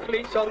 skilled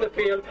athletes on the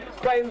field,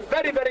 playing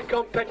very, very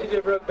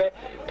competitive rugby,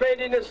 played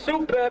in a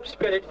superb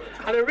spirit,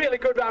 and a really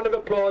good round of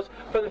applause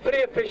for the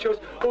three officials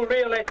who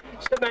really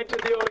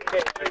cemented the whole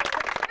game.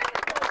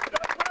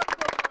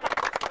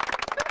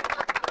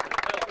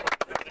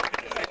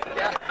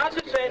 As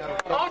I said,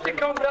 hearty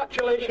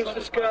congratulations to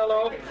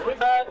Skirlaugh,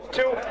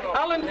 to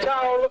Alan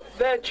Towell,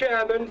 their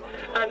chairman,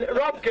 and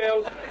Rob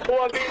Gill,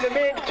 who have been the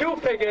main two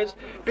figures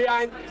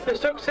behind the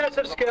success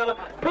of Skirlaugh,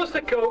 plus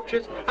the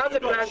coaches and the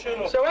press.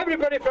 So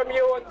everybody from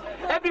York,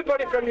 and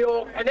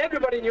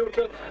everybody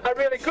neutral, a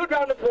really good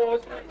round of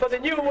applause for the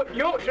new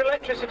Yorkshire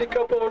Electricity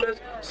Cup owners,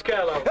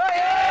 Skirlaugh.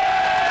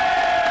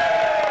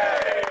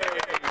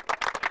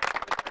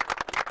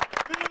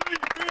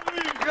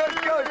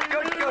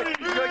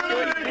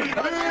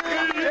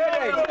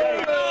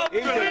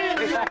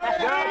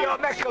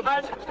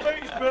 And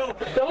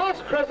the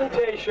last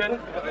presentation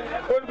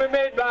will be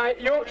made by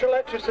Yorkshire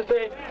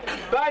Electricity,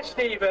 by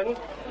Stephen,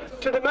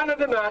 to the man of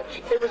the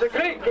match. It was a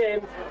great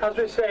game, as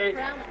we say,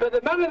 but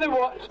the man of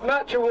the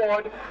match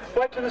award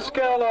went to the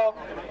Skirlaugh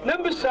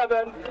number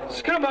 7,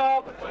 scrum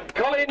half,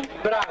 Colin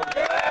Brown.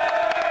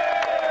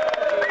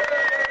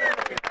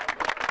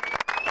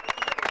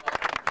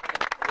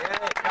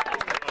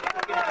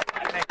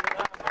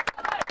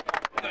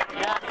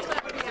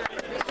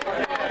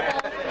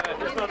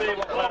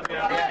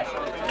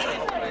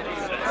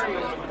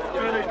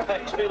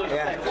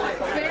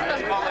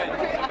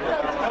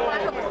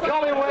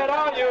 Colin, where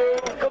are you?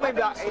 Come him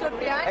that. He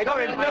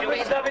got him.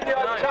 Number 7, your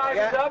time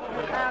is up.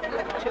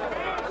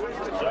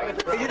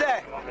 Is he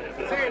there?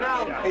 See you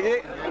now. Is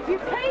it? If you're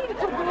paying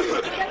for one,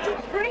 you get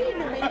it free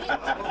in a minute.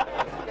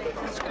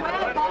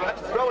 Square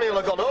box. Brownie will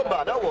have gone home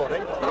by now, won't he?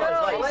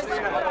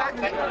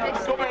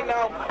 Come in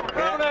now.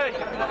 Brownie!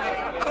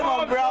 Come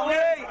on,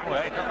 Brownie!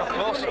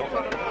 Close up.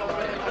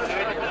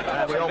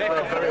 We all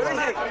played very well.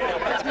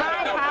 It's my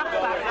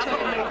half-back to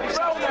me.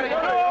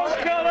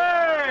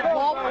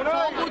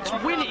 Forwards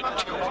win it.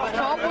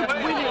 Forwards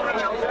win it.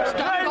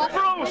 Stand off.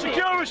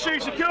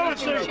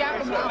 Security!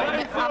 Shout them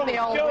out and they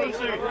all week.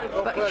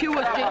 But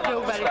Heworth didn't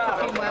do very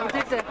fucking well,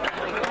 did they?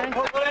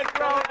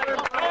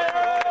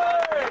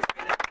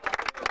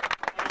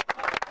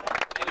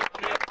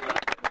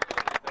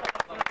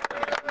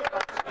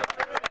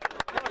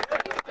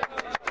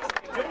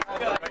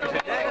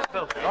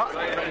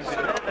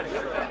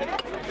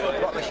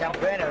 What the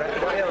champagne, right?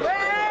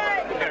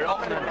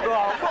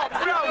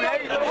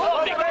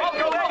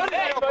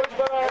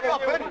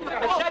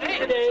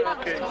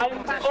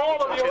 And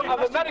all of you have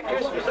a Merry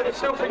Christmas and a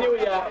Super New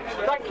Year.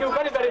 Thank you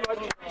very, very much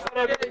for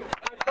everything.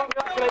 And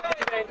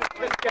congratulations again,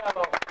 Miss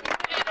Skirlaugh.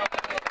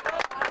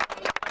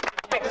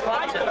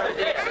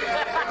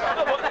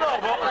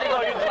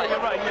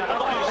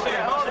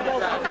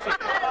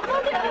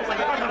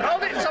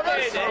 Hold it,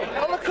 Thomas.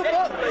 Hold it, come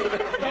up.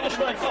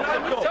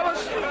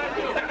 Thomas.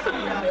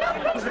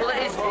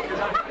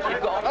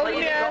 You've got all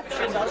the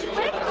options.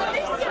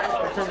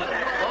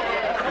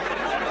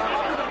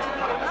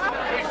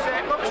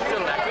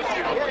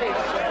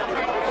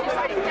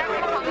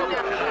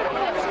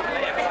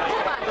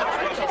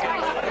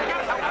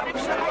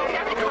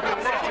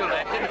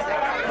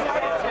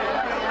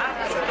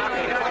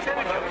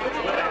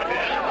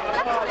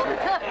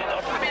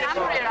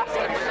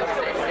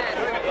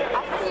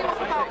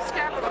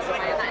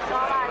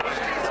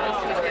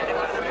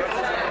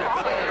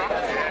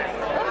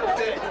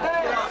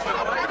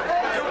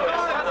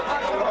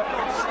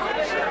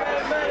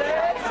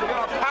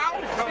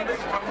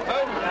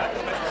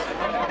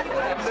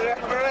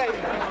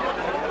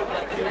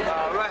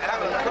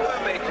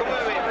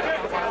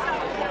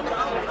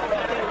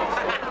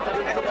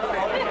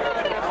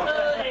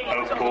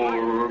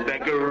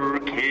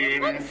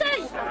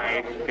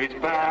 His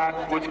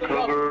back was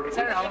covered with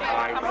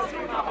ice.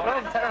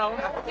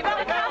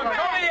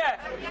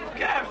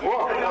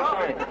 What?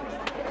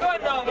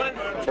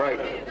 Right.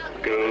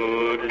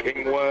 Good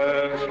King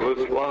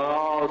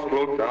Wenceslas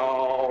looked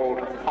out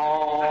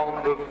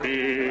on the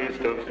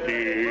feast of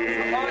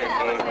Stephen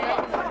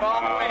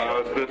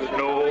as the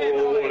snow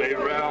lay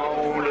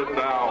round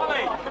about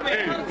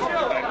and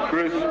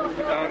crisp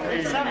and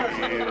even.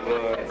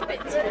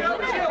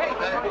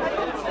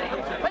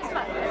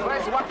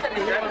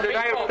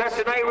 That's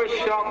an Irish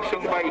song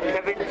sung by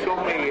Kevin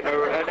Sully,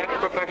 an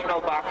ex-professional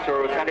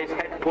boxer who's had his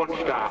head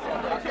punched off.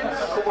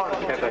 Come on,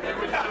 Kevin.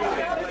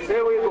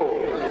 There we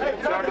go.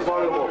 Turn the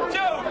volume up. 2,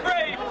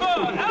 3, 4,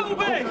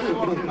 Elvis! Go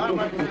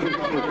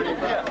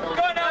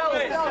on,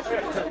 Elvis!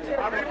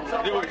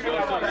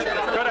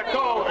 Gotta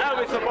call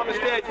Elvis up on the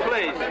stage,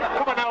 please.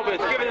 Come on, Elvis,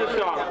 give us a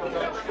song.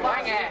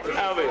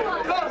 Elvis.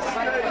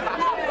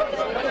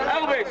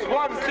 Elvis,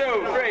 1, 2,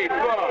 3,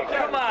 4.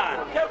 Come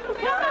on.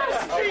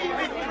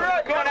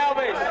 Go on,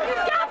 Elvis.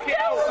 Knock it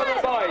out for the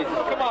boys.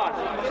 Come on.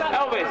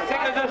 Elvis,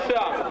 sing us a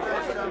song.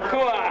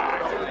 Come on.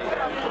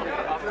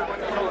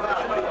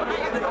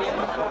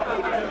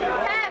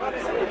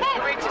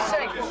 Ready to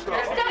sing.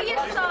 Start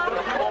your song.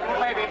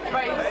 Maybe,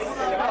 wait.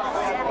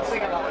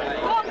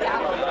 Go on,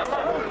 Gav.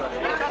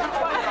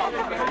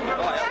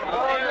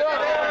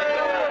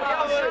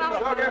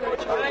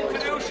 I'll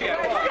introduce you.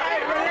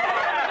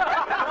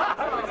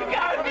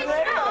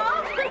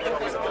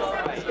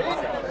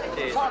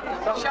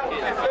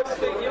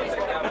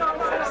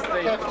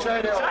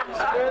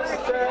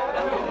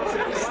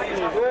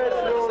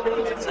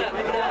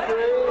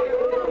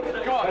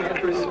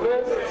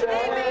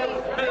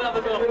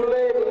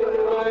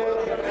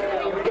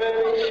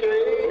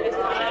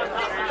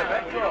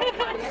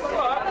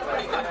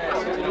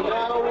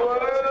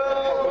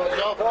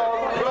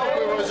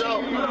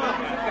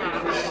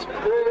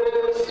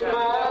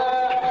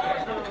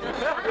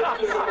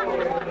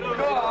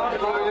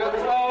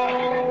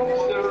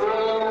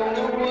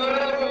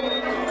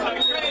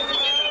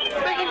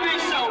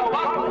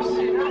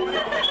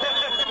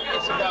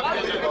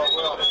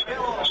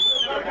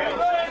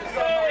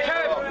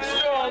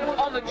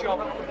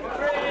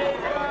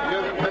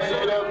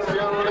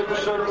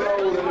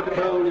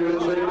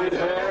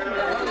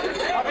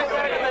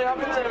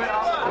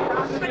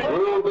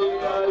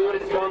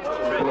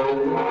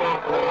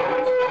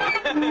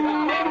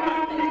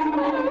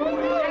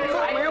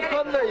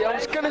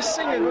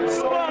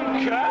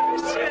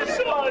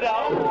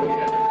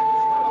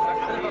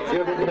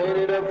 You've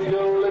painted up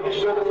your lips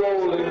and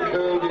rolling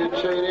curl your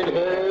chain in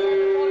hair.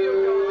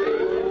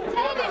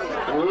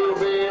 We'll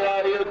be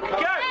out of your Go!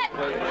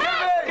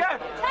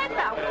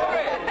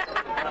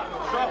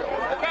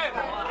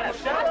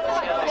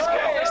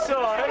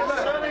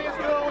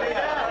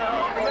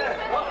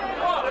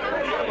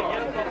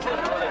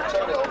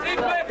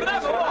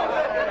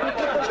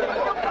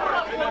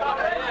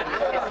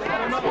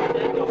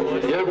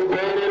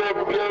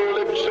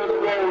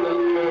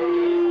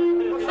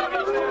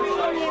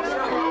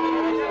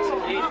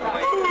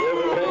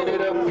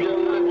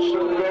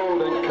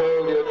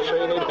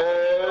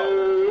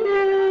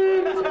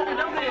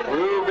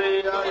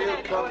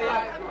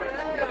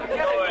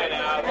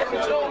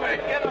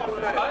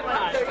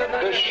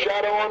 The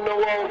shadow on the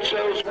wall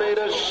tells me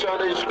the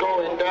sun is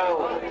going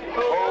down.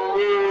 Oh,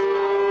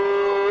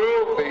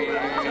 Ruby,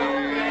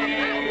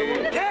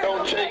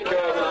 don't take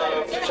your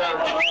love to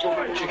town.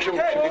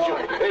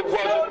 It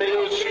wasn't me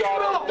who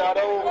started that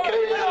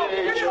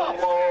occasion,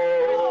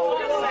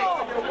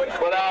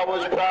 but I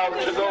was proud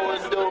to go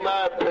and do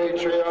my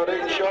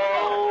patriotic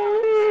show.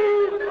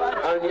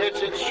 And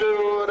yes, it's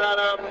true that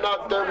I'm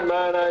not the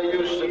man I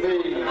used to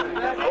be.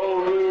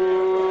 Oh,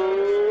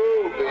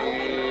 Ruby,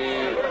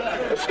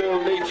 I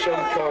still need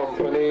some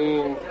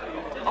company.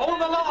 I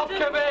want a lot of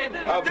Kevin.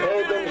 I've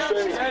heard them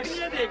sing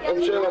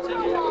until I'm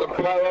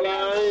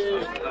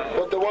paralysed.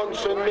 But the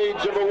wants and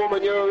needs of a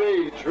woman your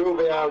age,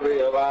 Ruby, I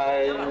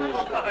realise.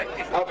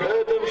 I've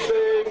heard them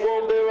say it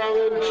won't be long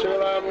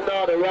until I'm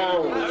not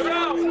around.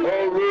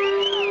 Oh,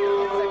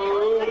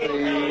 Ruby,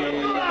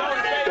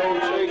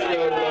 don't take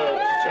your love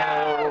to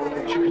town.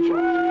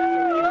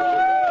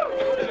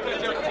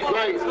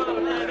 Right,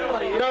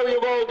 now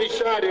you've all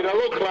decided I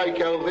look like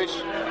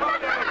Elvis.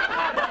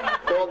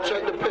 Don't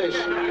take the piss.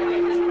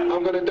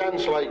 I'm going to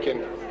dance like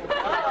him.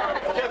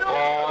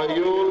 Are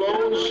you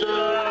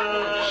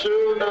lonesome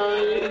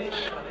tonight?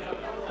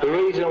 The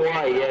reason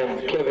why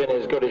Kevin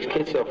has got his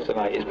kids off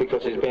tonight is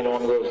because he's been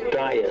on those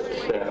diets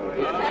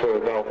for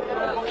about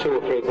 2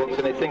 or 3 months,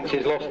 and he thinks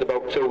he's lost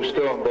about 2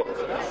 stone, but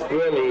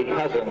really he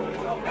hasn't.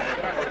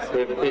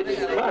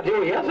 I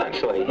do, he has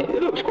actually. He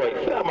looks quite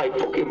fit. I might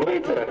fuck him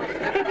later.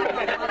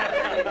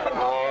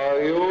 Are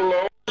you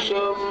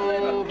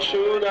lonesome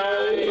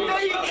tonight?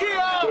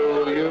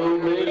 Do you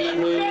miss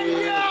me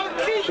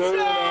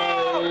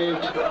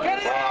tonight?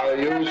 Are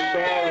you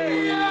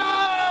sorry?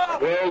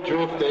 Well,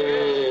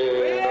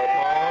 drifting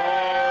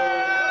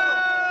apart.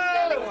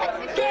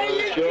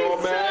 Does your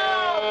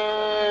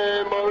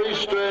memory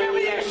stray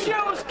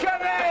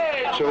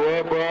to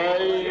a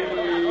bright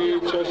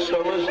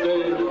summer's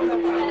day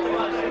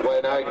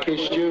when I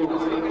kissed you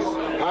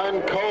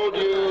and called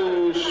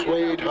you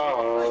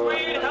sweetheart?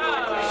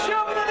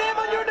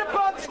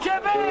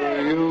 Do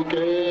you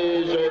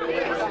gaze at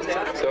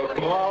the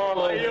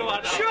parlor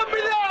and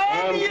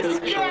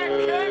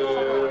picture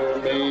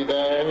me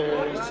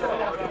there?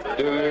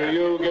 Do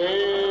you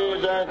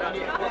gaze at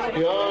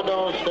your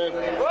doorstep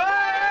and picture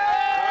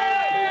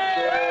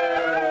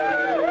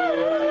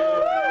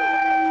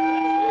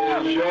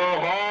me? Is your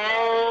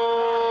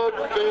heart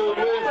filled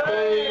with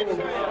pain?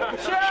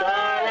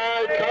 Shall I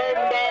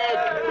come back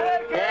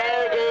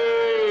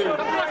again?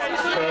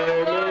 Tell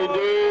me,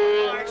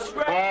 dear,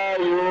 are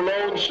you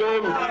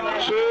lonesome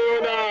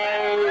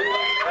tonight?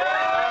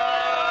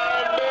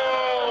 No.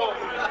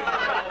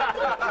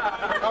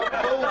 Don't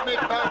hold me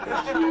back.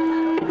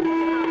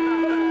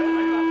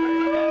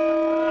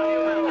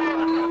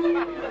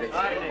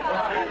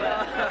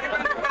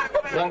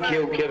 Thank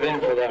you, Kevin,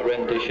 for that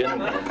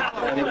rendition.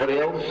 Anybody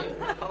else?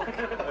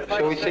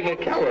 Shall we sing a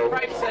carol?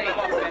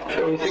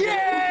 Shall we sing a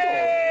carol?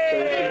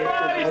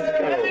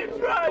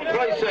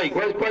 Pricey,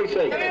 where's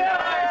Pricey?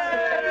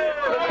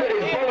 Look at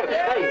his bollocks.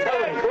 Hey,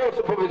 tell him, close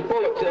up of his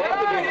bollocks. It'll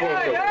have to be a close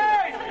up.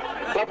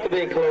 It'll have to be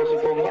a close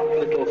up on that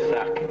little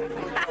sack.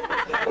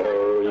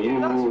 Oh, you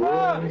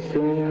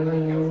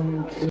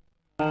lonesome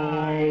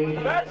tonight.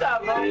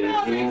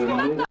 Did you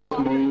miss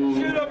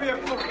me? Shut up, you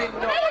fucking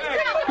nut.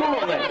 Come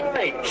on then.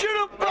 Hey. Shut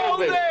up,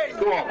 Baldy.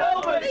 Go on.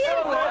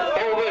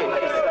 Elvis.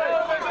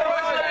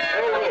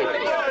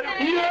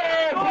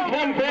 Yeah, put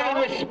one for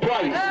Elvis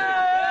Price.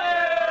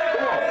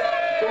 Come on.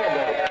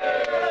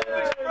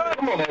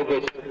 Come on,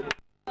 Elvis.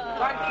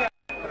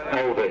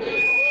 Elvis.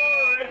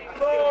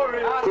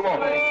 Come on.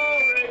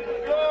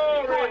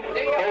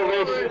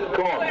 Elvis,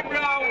 come on.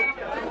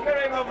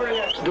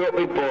 Don't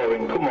be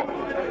boring, come on.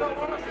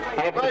 I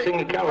have to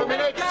sing a carol. For my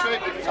next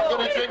trick, I'm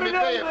going to drink my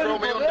beer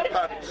from my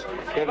underpants.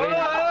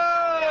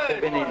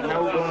 Kevin is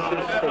now going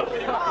to sit.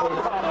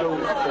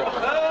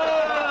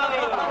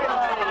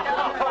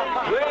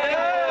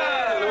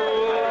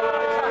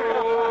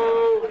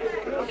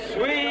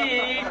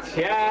 Sweet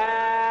chariots,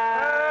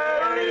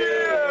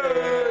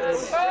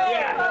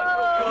 yeah,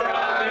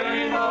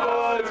 coming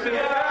for to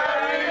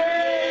carry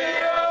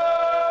you,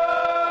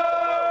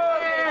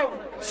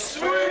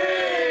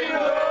 sweet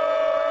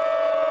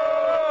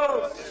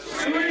hopes,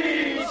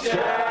 sweet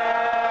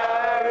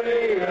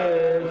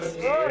chariots,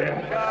 yeah,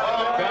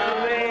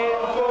 coming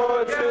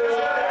for to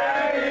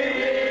carry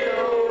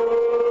you.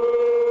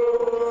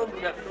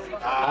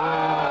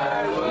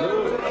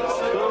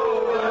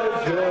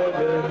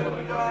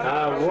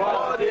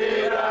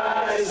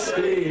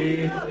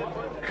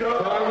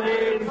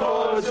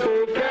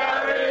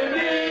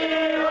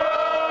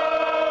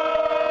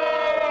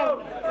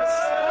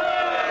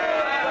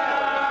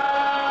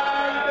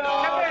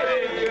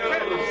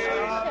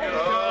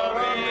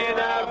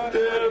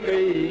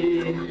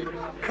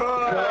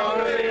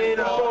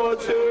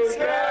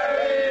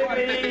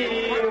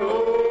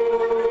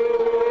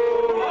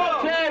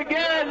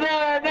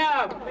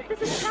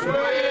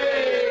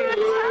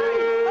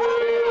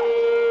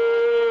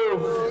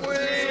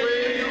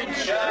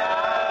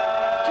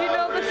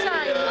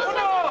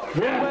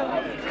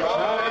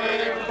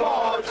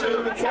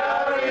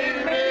 carry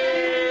me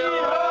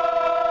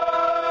home.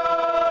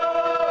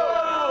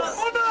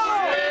 Sing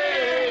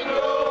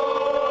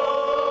low,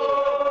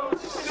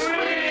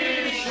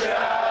 sweet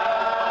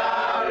chariot.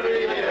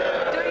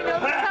 Do you know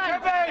the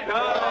time?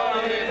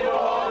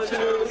 To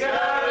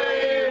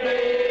carry me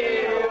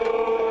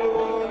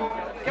home.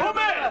 Come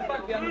in!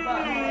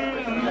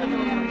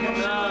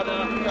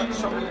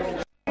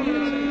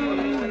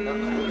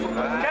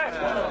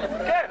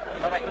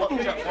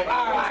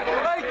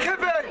 Hey,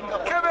 Kevin!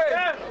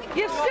 Kevin!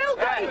 You've still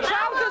got your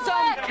trousers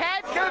on,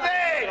 Kev.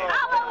 Kevin!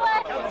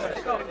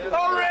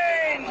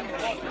 Orange!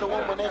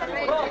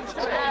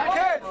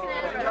 Kev!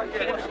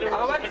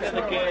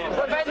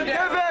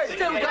 Kevin!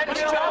 Still got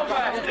your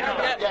trousers.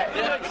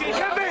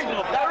 Kevin!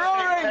 They're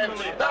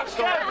orange! That's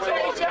the one.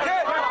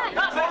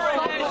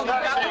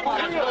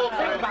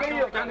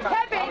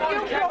 Kevin,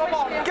 you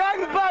promised me.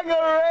 Gangbang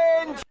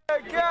orange!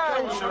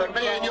 Gang!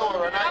 Me and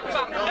you're an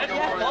actor.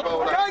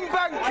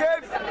 Gangbang,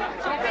 Kev!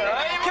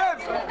 Kev!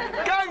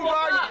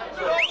 Gangbang!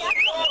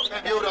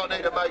 You don't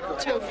need a makeup.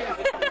 Two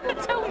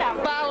now.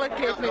 Bala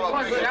gave me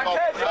one. Kev,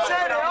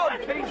 turn it on!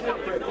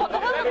 What the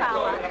hell,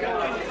 Bala?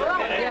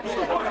 Yes.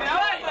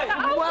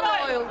 Well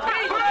oiled.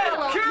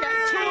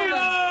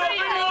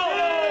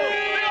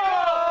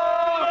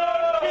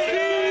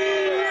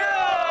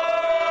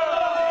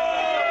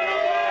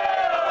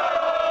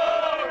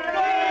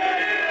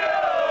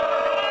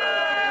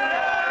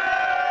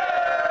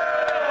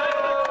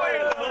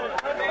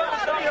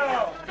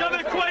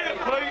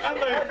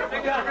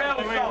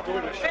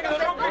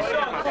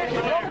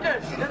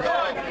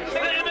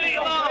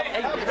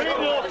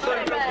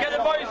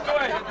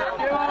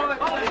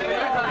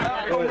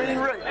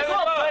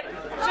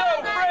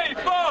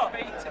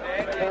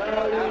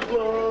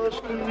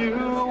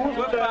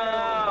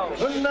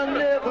 And I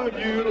never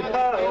knew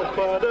how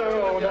far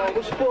down I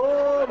was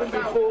falling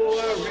before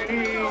I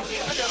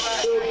reached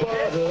the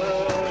bottom.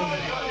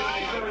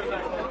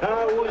 I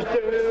was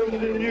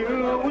damned and you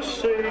were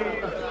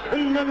saved,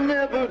 and I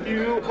never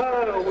knew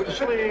how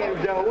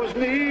enslaved I was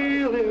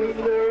kneeling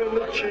there in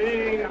the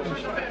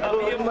chains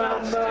of my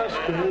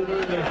master.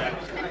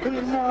 And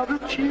now the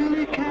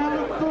chilly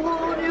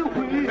California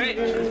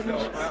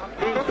winds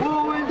are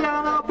blowing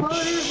down our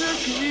bodies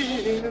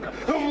again,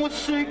 and we're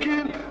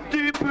sinking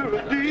deeper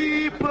and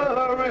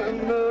deeper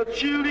in the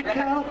chilly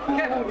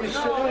California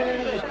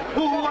sands.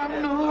 Oh, I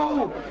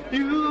know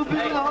you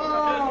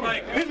belong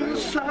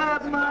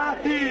inside my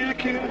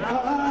aching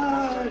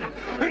heart.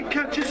 And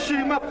can't you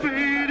see my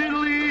faded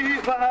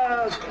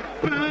Levi's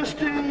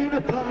bursting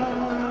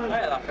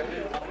apart?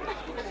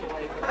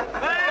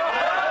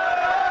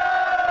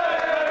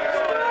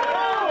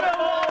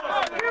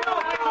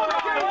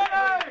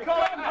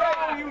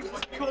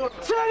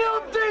 Turn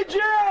up, DJ!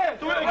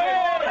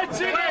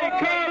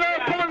 Call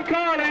up and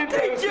call in to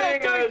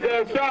sing us a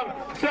song.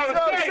 So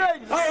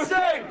sing, oh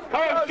sing,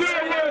 oh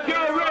sing as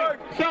you ring.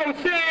 So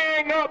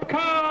sing up,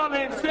 call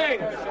and sing.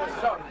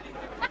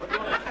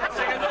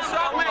 Sing us a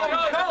song, mate.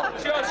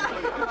 Just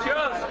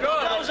go.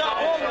 That was our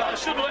one. I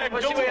should let him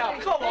do it.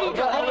 Come on,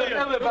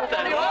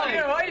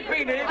 I've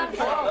been here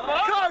before.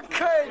 Can't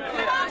Ken!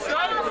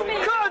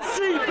 Can't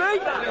see me!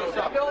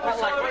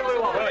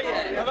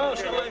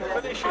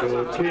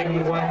 The king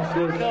wants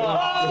us.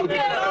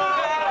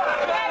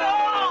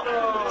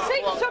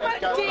 Sing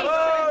something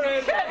decent.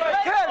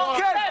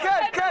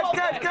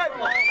 Kev!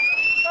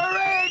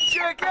 Arrange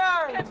your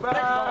gang!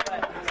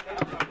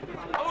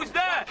 Who's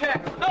there?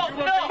 No!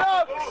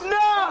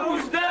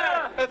 Who's there?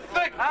 A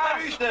thick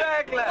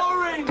Hashtag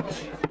orange!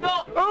 No!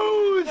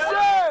 Who's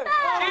there?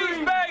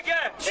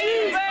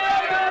 Cheeseburger!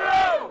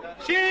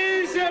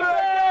 She's a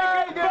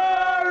burger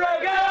for a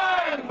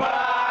gangbang!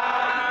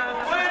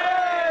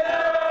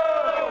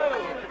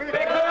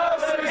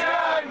 Because the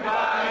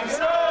gangbang's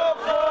all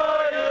for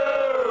you!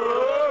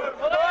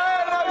 When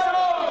I was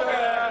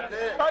older,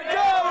 I'd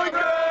go and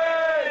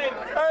green,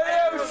 and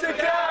used to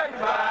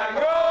gangbang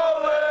all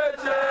the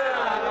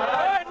time.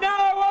 And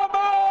now I'm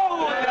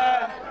older,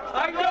 I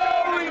go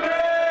and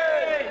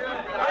green,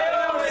 I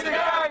used to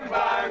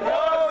gangbang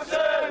once a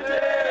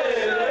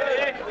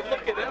day.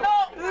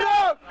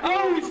 Look!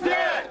 Who's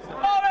there?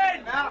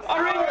 Orange!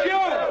 Orange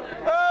you!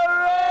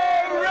 Orange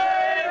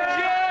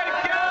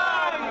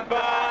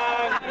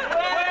gangbang!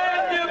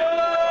 When you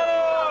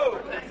blow!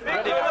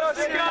 Because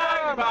the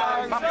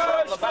gangbang's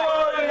just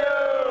for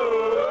you!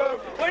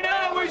 When I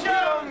was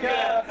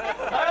younger,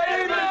 I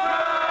didn't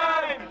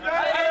mind! I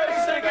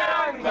used to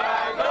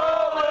gangbang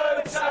all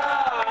the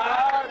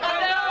time!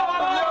 And now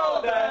I'm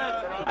older,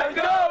 I'm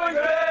going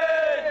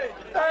green!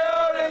 I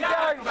only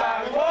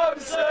gangbang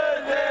once a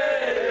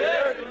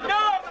day!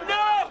 No!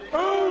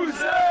 Who's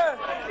there?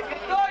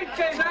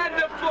 Send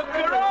the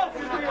fucker off!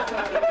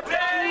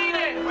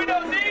 We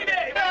don't need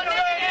it!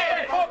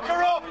 Fuck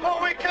her up, but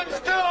we can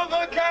still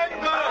the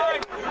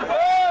gangbang.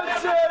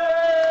 What's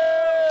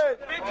it?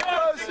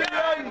 Because the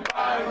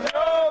gangbang's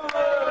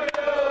over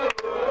you.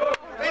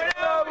 When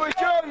I was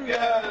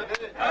younger,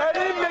 and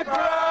in my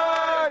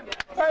prime,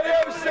 I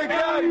used to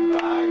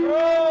gangbang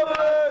all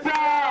the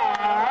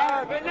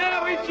time. But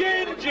now it's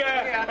in told you!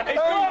 It's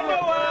on the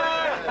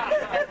way!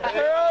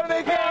 The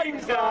only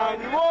game's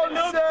on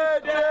once a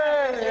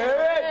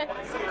day!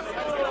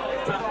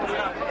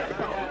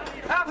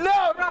 No!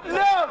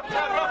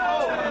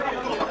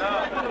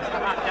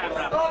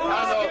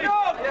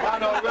 I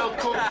know, real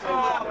cool.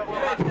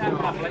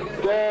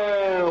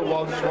 There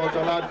once was a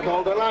lad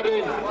called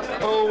Aladdin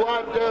who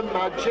had a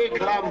magic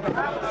lamp.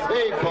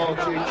 He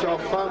bought it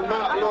off a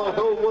matlow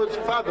who was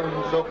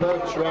fathoms up a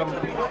tramp.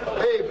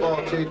 He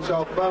bought it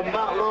off a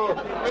matlow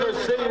to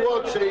see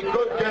what he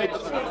could get.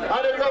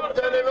 And he rubbed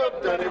and he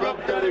rubbed and he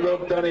rubbed and he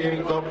rubbed and he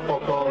ain't got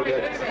fuck all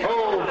yet.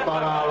 Oh,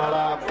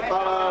 fa-la-la-la,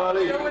 fa-la-la-la,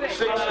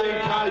 16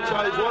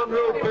 kai-tais, 1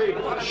 rupee,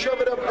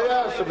 shove it up the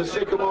ass of a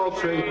sycamore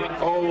tree.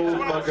 Oh,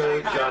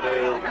 bugger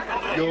Johnny,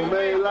 you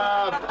may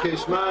laugh,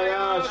 kiss my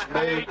ass,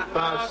 make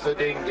fast the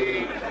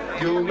dinghy.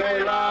 You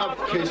may laugh,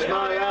 kiss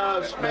my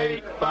ass,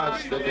 make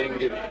fast the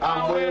dinghy.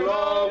 And we'll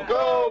all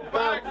go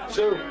back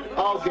to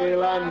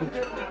Oggyland,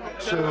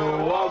 to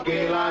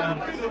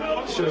Oggyland,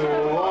 to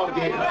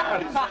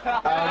Oggyland.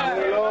 And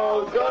we'll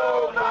all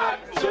go back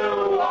to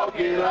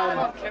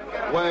Oggyland,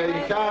 where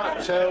you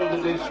can't tell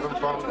the difference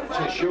from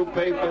tissue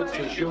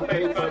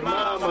paper,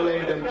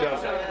 marmalade and jam.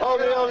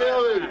 Oggy, Oggy,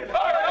 Oggy!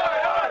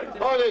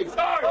 Oggy!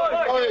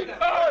 Oggy!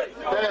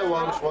 There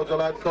once was a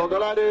lad called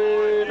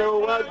Aladdin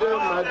who had a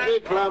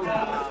magic lamp.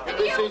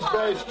 This is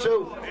verse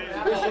 2.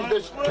 This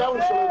is the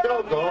councillor,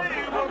 don't go.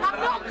 I'm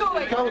not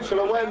going.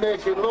 Councillor, we're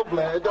making love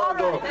later, don't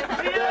go.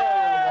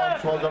 There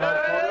once was a lad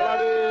called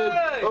Aladdin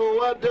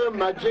who had a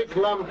magic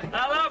lamp.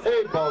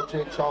 He bought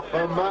it off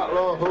a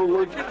matlow who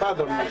was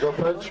fathoms up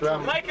a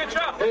tramp.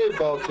 He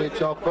bought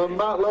it off a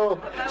matlow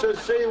to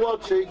see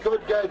what he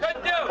could get.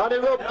 And he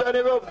rubbed and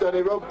he rubbed and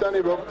he rubbed and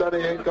he rubbed and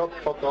he ain't got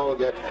fuck all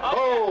yet.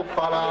 Oh,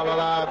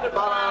 fa-la-la-la,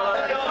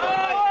 fa-la-la-la.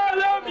 Oh, I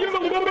love you! You're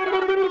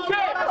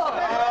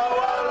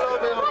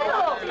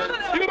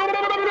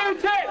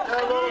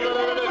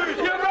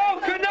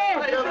broken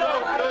up!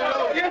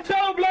 You're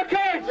too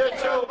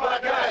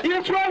black-eyed!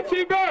 You're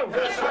sweaty bro!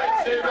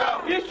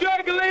 You're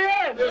struggling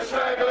in!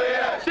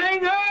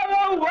 Sing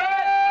Halloween!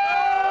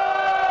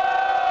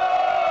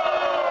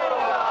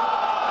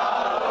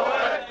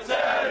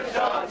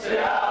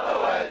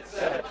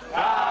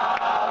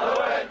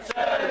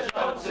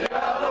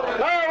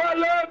 Oh, I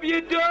love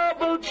your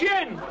double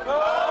chin!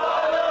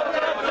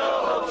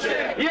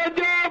 Your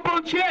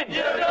double chin!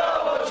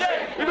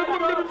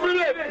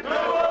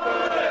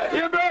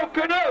 You're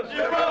broken nose!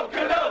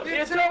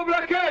 You're so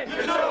black-eyed!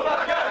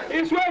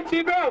 You're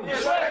sweaty bro!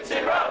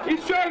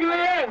 You're struggling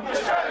in!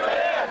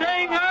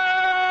 Sing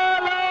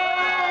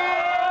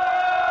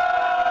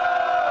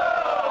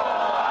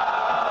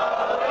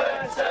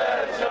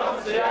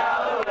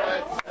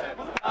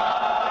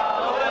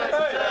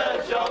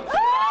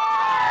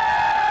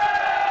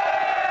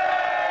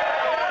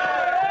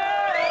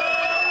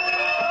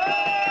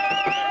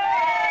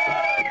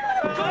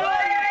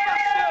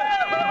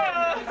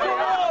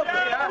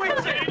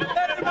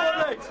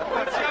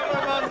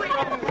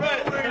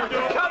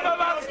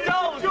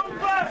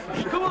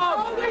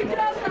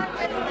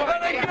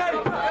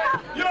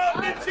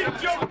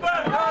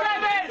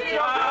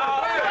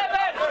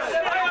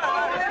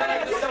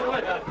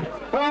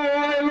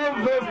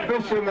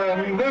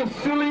fisherman, the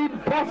silly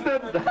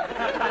bastard!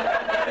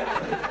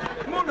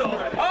 Muno!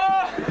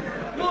 Oh,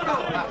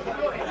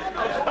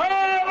 I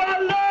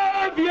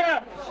love you!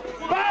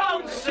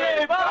 Bouncy,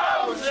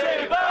 bouncy,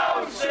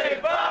 bouncy,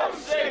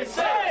 bouncy,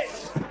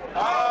 six! Oh,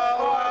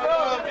 I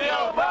love you!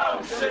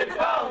 Bouncy,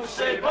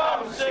 bouncy,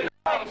 bouncy,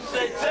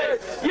 bouncy, six!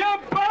 You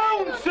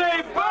bouncy,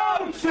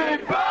 bouncy,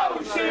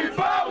 bouncy,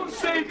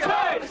 bouncy,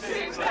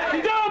 six!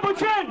 You double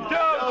chin!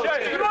 Double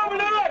chin! You're over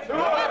the left! You're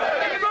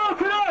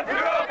broken up!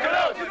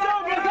 You're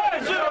double chin!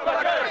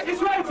 You're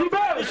sweaty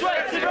bro!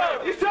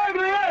 You're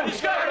struggling in!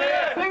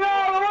 Sing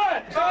all the way!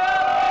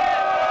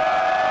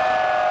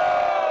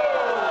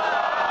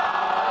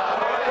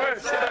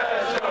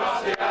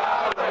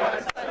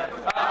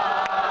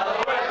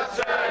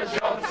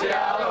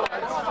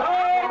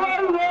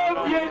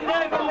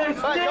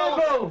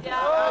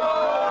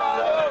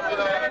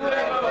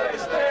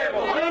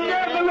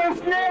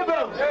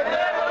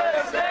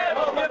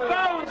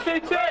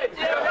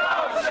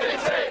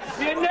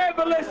 You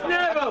never list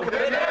Neville!